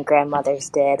mothers and grandmothers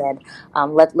did. And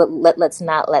let's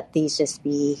not let these just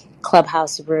be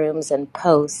clubhouse rooms and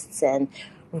posts and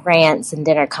rants and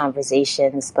dinner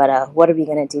conversations, but what are we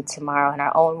going to do tomorrow in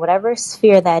our own, whatever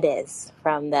sphere that is,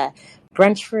 from the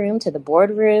brunch room to the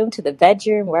boardroom to the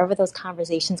bedroom, wherever those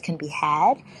conversations can be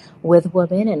had with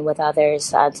women and with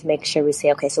others, to make sure we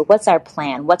say, okay, so what's our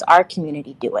plan? What's our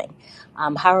community doing?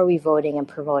 How are we voting and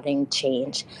promoting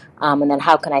change? And then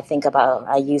how can I think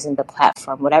about using the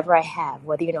platform, whatever I have,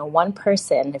 whether you know one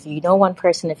person, if you know one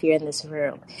person, if you're in this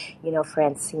room, you know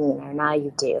Francine, or now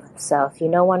you do. So if you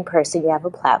know one person, you have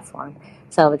a platform.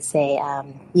 So I would say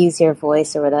use your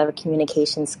voice or whatever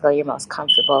communication skill you're most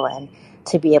comfortable in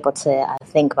to be able to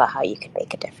think about how you can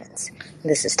make a difference.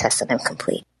 This is Tessa, and I'm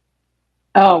complete.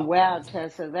 Oh, wow,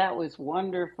 Tessa, that was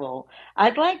wonderful.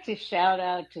 I'd like to shout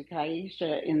out to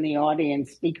Kaisha in the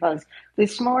audience because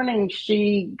this morning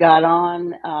she got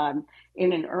on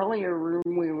in an earlier room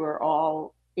we were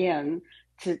all in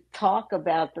to talk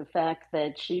about the fact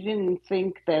that she didn't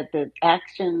think that the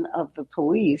action of the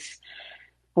police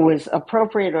was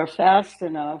appropriate or fast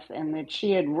enough, and that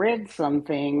she had read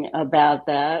something about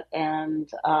that, and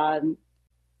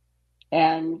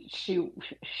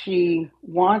she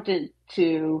wanted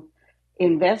to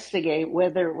investigate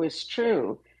whether it was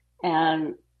true.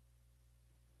 And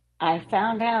I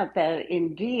found out that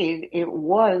indeed it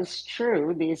was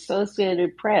true. The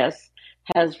Associated Press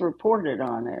has reported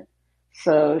on it.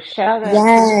 So shout out to you.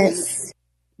 Yes.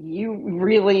 You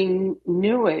really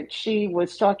knew it. She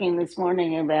was talking this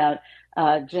morning about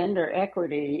gender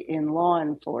equity in law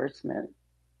enforcement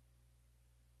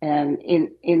and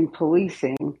in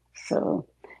policing. So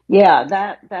yeah,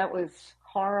 that was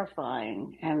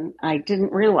horrifying, and I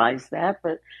didn't realize that.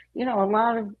 But you know,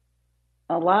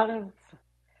 a lot of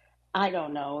I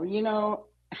don't know. You know,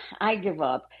 I give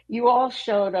up. You all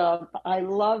showed up. I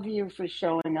love you for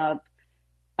showing up,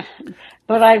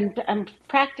 but I'm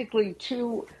practically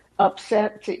too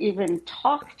upset to even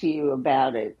talk to you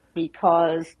about it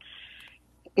because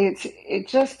it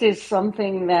just is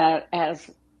something that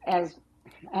as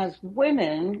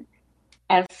women,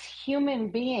 as human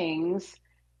beings,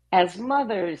 as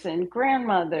mothers and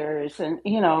grandmothers, and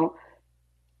you know,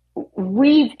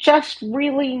 we just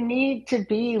really need to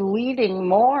be leading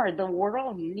more. The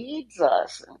world needs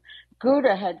us.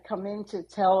 Gouda had come in to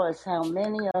tell us how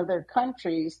many other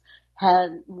countries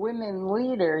had women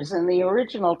leaders, and the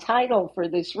original title for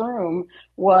this room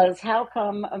was "How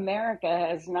Come America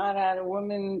Has Not Had a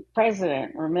Woman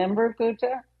President?" Remember,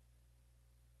 Gouda?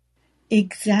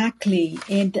 Exactly.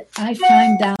 And I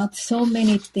find out so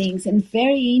many things and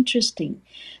very interesting,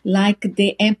 like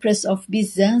the Empress of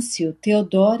Byzantium,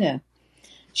 Theodora.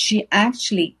 She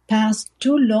actually passed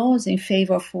 2 laws in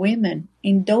favor of women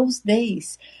in those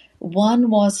days. One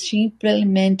was she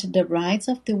implemented the rights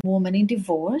of the woman in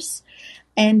divorce,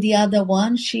 and the other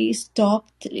one she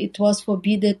stopped, it was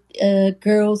forbidden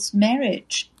girls'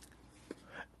 marriage.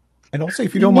 And also,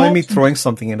 if you don't mind me throwing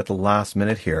something in at the last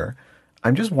minute here,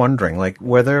 I'm just wondering, like,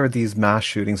 whether these mass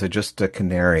shootings are just a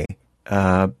canary.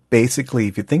 Basically,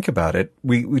 if you think about it,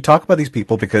 we talk about these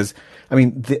people because, I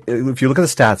mean, if you look at the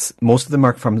stats, most of them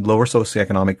are from lower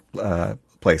socioeconomic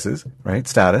places, right?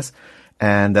 Status.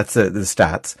 And that's the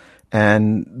stats.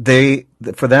 And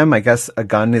for them, I guess a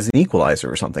gun is an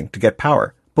equalizer or something to get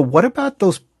power. But what about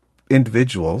those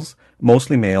individuals,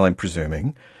 mostly male, I'm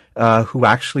presuming, who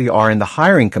actually are in the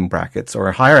higher income brackets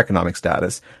or higher economic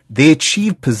status? They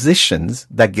achieve positions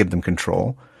that give them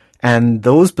control. And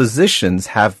those positions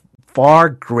have far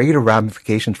greater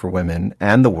ramifications for women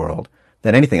and the world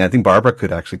than anything. I think Barbara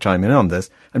could actually chime in on this.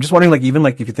 I'm just wondering, like, even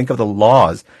like if you think of the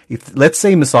laws, if let's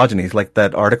say misogyny, like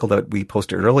that article that we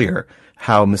posted earlier,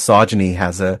 how misogyny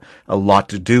has a lot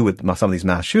to do with some of these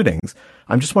mass shootings.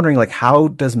 I'm just wondering, like, how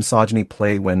does misogyny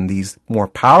play when these more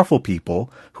powerful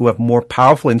people who have more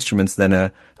powerful instruments than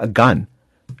a gun?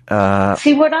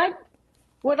 See, what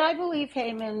I believe,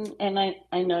 Heyman, and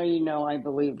I know you know I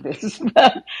believe this,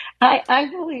 but I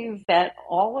believe that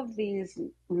all of these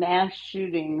mass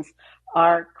shootings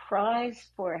are cries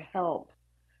for help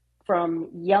from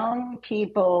young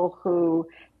people who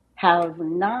have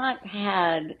not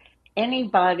had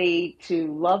anybody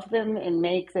to love them and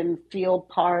make them feel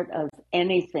part of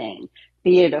anything,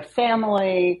 be it a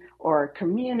family or a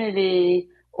community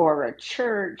or a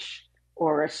church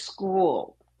or a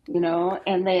school, you know,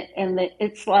 and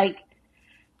it's like,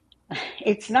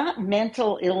 it's not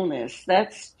mental illness.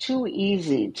 That's too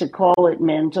easy to call it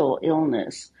mental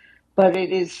illness. But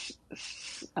it is,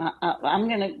 I'm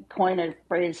going to coin a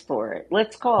phrase for it.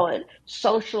 Let's call it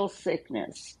social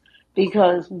sickness,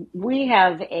 because we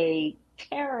have a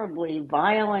terribly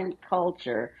violent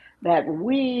culture that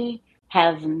we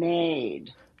have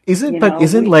made.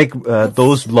 Isn't like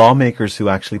those lawmakers who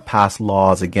actually pass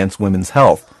laws against women's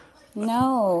health?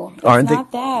 No, it's Aren't they?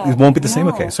 not that. It won't be the same.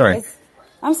 Okay, No, sorry.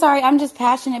 I'm sorry. I'm just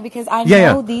passionate because I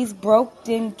Yeah. know these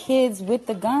broken kids with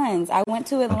the guns. I went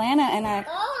to Atlanta and I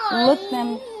looked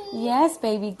them. Yes,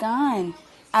 baby, gun.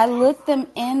 I looked them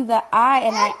in the eye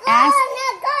and I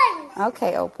asked.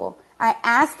 Okay, Opal. I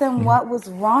asked them what was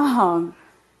wrong.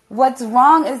 What's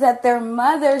wrong is that their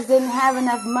mothers didn't have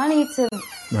enough money to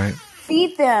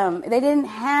feed them. They didn't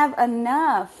have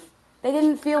enough. They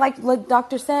didn't feel like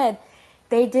Doctor said,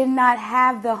 they did not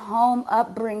have the home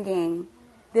upbringing.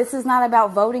 This is not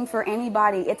about voting for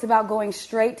anybody. It's about going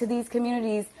straight to these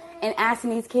communities and asking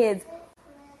these kids,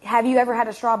 have you ever had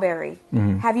a strawberry?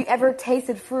 Mm-hmm. Have you ever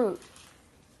tasted fruit?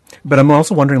 But I'm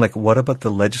also wondering, like, what about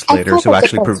the legislators who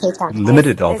actually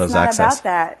limited all those access? It's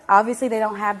not about that. Obviously, they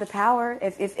don't have the power.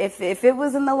 If it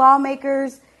was in the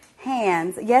lawmakers'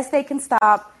 hands, yes, they can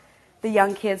stop the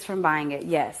young kids from buying it,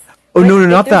 yes. Oh, no,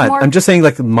 not that. I'm just saying,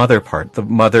 like, the mother part, the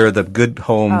good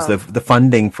homes, the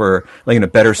funding for, like,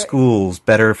 better schools,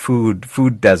 better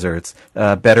food deserts,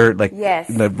 better, like, yes,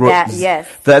 yes.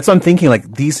 That's what I'm thinking,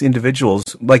 like, these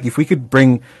individuals, like, if we could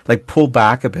pull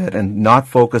back a bit and not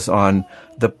focus on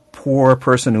the poor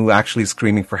person who actually is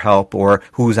screaming for help or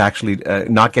who's actually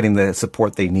not getting the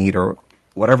support they need or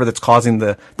whatever that's causing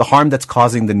the harm that's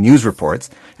causing the news reports,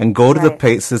 and go to the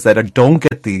places that don't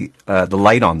get the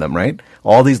light on them, right?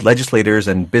 All these legislators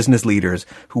and business leaders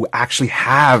who actually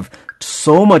have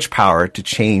so much power to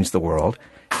change the world.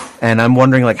 And I'm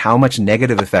wondering, like, how much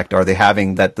negative effect are they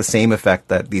having that the same effect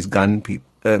that these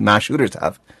mass shooters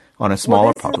have on a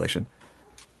smaller population?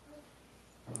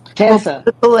 Well,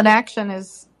 People in Action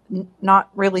is not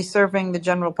really serving the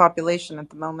general population at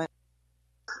the moment.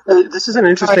 This is an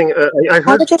interesting. I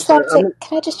heard.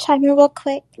 Can I just chime in real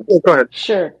quick? Go ahead.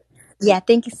 Sure. Yeah,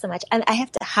 thank you so much. And I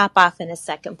have to hop off in a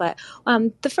second, but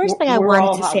the first thing I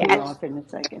wanted to say. Off in a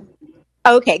second.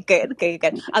 Okay, good.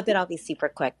 Then I'll be super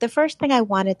quick. The first thing I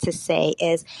wanted to say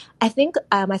is I think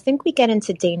we get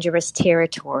into dangerous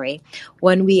territory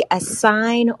when we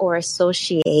assign or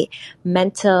associate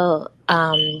mental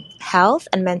health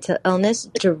and mental illness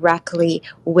directly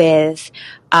with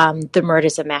the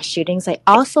murders and mass shootings. I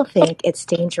also think it's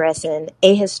dangerous and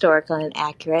ahistorical and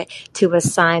inaccurate to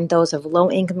assign those of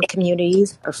low-income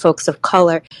communities or folks of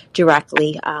color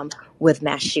directly with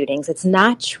mass shootings. It's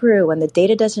not true, and the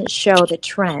data doesn't show the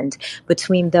trend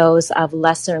between those of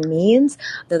lesser means,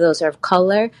 those of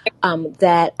color,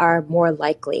 that are more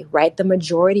likely, right? The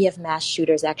majority of mass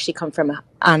shooters actually come from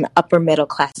an upper middle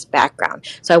class background.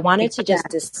 So I wanted to just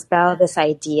dispel this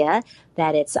idea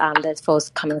that it's that folks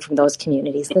coming from those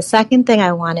communities. The second thing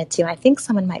I wanted to, I think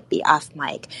someone might be off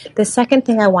mic. The second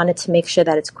thing I wanted to make sure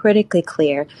that it's critically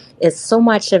clear is so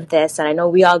much of this, and I know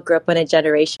we all grew up in a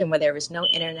generation where there was no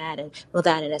internet and all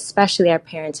that, and especially our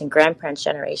parents' and grandparents'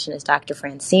 generation, as Dr.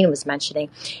 Francine was mentioning,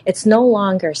 it's no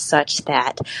longer such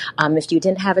that if you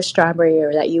didn't have a strawberry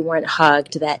or that you weren't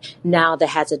hugged, that now that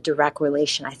has a direct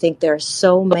relation. I think there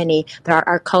are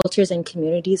our cultures and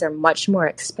communities are much more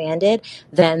expanded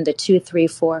than the 2, 3,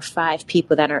 4, 5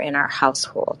 people that are in our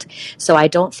household. So I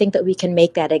don't think that we can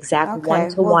make that exact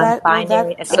one-to-one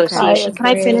binary association. Can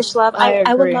I finish, love?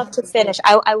 I would love to finish.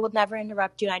 I will never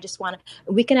interrupt you. And I just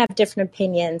we can have different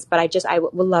opinions, but I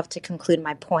would love to conclude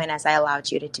my point as I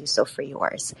allowed you to do so for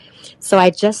yours. So I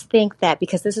just think that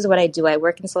because this is what I do, I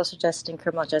work in social justice and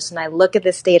criminal justice, and I look at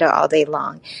this data all day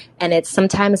long. And it's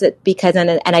sometimes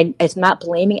it's not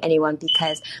blaming anyone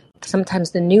because sometimes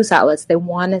the news outlets, they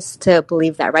want us to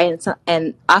believe that, right?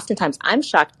 And oftentimes I'm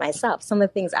shocked myself. Some of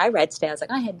the things I read today, I was like,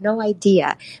 I had no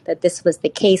idea that this was the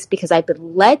case because I've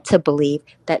been led to believe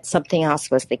that something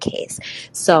else was the case.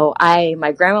 So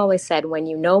my grandma always said, when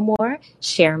you know more,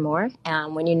 share more.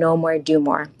 When you know more, do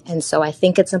more. And so I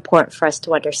think it's important for us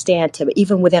to understand,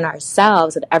 even within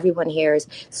ourselves, and everyone here is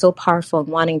so powerful and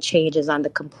wanting change is on the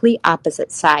complete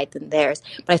opposite side than theirs.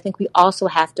 But I think we also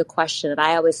have to question, and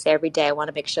I always say every day, I want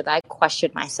to make sure that I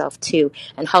question myself too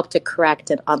and help to correct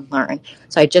and unlearn.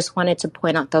 So I just wanted to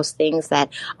point out those things that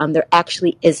there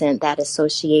actually isn't that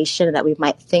association that we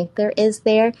might think there is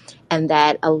there, and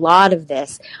that a lot of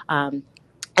this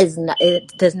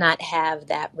it does not have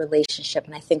that relationship.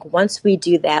 And I think once we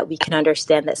do that, we can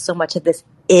understand that so much of this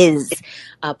is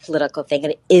a political thing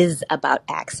and it is about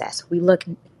access. We look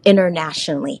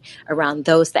internationally around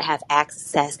those that have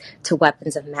access to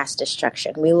weapons of mass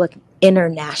destruction. We look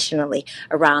internationally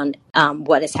around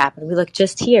what has happened. We look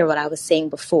just here, what I was saying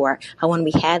before, how when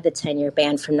we had the 10-year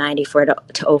ban from 94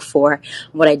 to 04,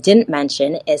 what I didn't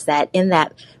mention is that in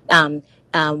that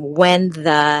when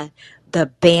the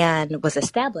ban was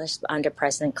established under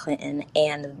President Clinton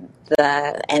and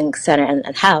Senate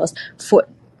and House,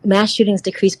 mass shootings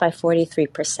decreased by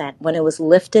 43%. When it was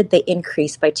lifted, they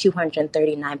increased by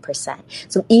 239%.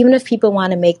 So even if people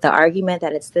want to make the argument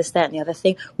that it's this, that, and the other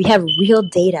thing, we have real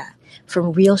data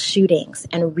from real shootings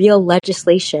and real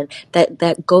legislation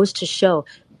that goes to show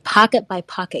pocket by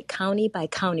pocket, county by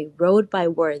county, road by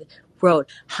road,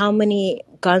 how many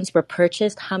guns were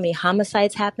purchased, how many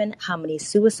homicides happened, how many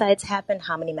suicides happened,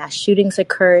 how many mass shootings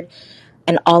occurred,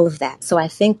 and all of that. So I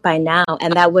think by now,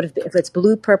 and that would have been, if it's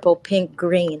blue, purple, pink,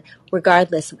 green,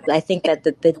 regardless, I think that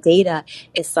the data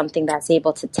is something that's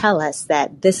able to tell us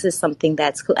that this is something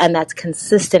that's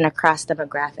consistent across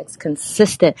demographics,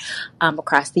 consistent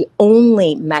across the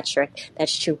only metric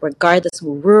that's true, regardless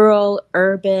of rural,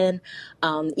 urban,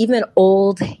 even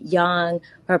old, young,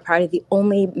 or probably the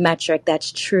only metric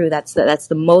that's true, that's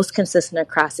the most consistent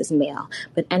across is male.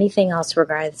 But anything else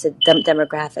regardless of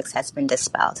demographics has been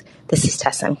dispelled. This is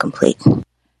Tessa. I'm complete.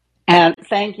 And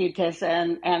thank you, Tessa.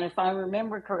 And if I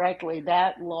remember correctly,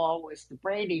 that law was the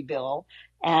Brady Bill,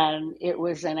 and it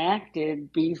was enacted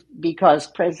because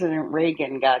President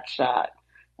Reagan got shot.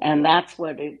 And that's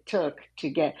what it took to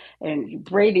get. And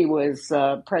Brady was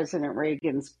President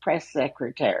Reagan's press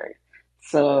secretary.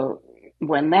 So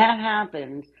when that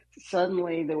happened,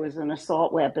 suddenly there was an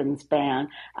assault weapons ban.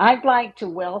 I'd like to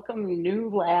welcome New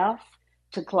Laugh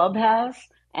to Clubhouse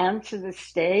and to the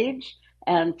stage,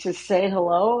 and to say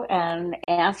hello and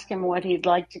ask him what he'd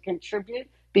like to contribute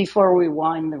before we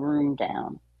wind the room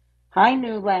down. Hi,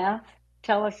 New Laugh.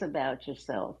 Tell us about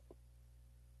yourself.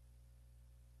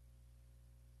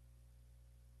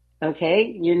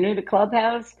 Okay, you're new to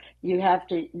Clubhouse. You have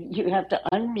to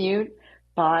unmute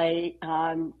by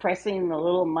pressing the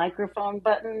little microphone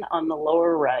button on the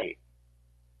lower right.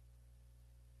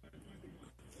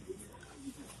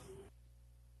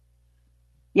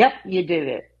 Yep, you did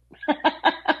it.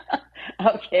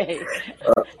 Okay.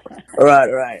 All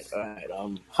right.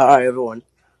 Hi, everyone.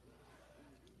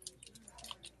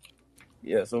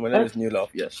 Yeah, so my name is New Love,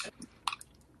 yes.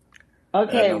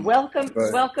 Okay, welcome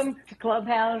to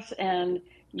Clubhouse, and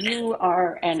you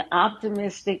are an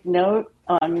optimistic note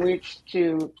on which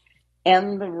to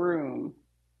end the room,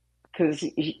 because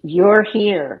you're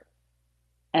here,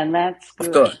 and that's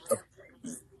good.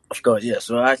 Of course, yeah.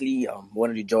 So I actually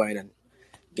wanted to join and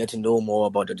get to know more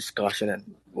about the discussion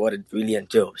and what it really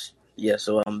entails. Yeah,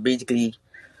 so I'm basically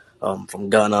from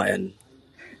Ghana, and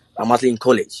I'm actually in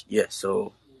college. Yeah,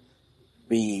 so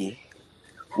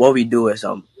what we do is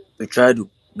we try to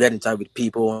get in touch with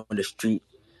people on the street,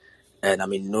 and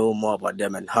know more about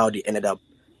them and how they ended up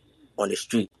on the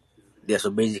street. Yeah,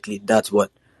 so basically that's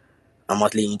what I'm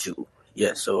actually into.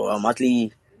 Yeah, so I'm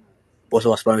actually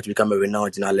also aspiring to become a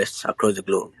renowned journalist across the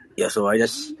globe. Yeah, so I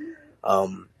just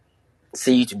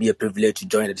see it to be a privilege to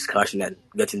join the discussion and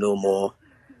get to know more,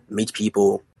 meet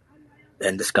people,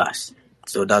 and discuss.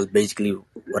 So that's basically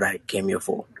what I came here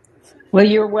for. Well,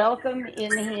 you're welcome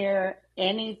in here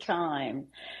anytime.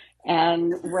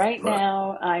 And right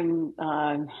now, I'm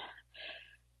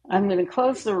going to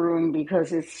close the room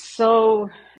because it's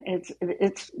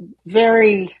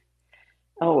very,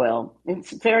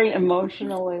 it's very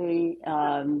emotionally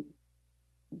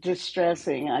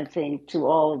distressing, I think, to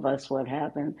all of us what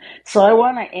happened. So I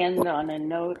want to end on a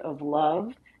note of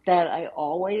love that I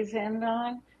always end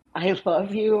on. I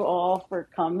love you all for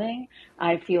coming.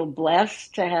 I feel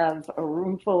blessed to have a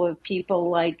room full of people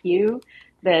like you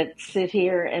that sit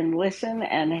here and listen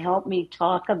and help me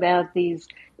talk about these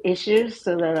issues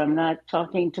so that I'm not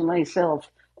talking to myself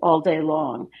all day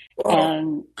long. Wow.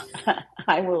 And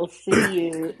I will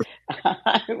see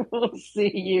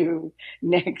you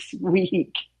next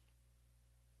week.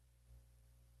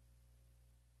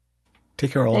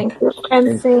 Take care, all. Thank you,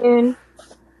 Francine.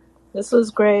 This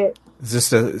was great. It's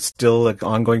just still an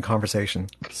ongoing conversation.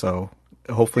 So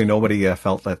hopefully nobody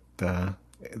felt that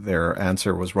their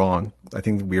answer was wrong. I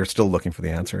think we are still looking for the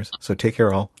answers. So take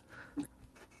care, all.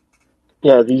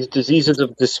 Yeah, these diseases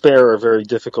of despair are very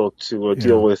difficult to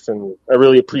deal with, and I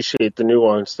really appreciate the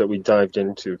nuance that we dived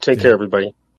into. Take care, everybody.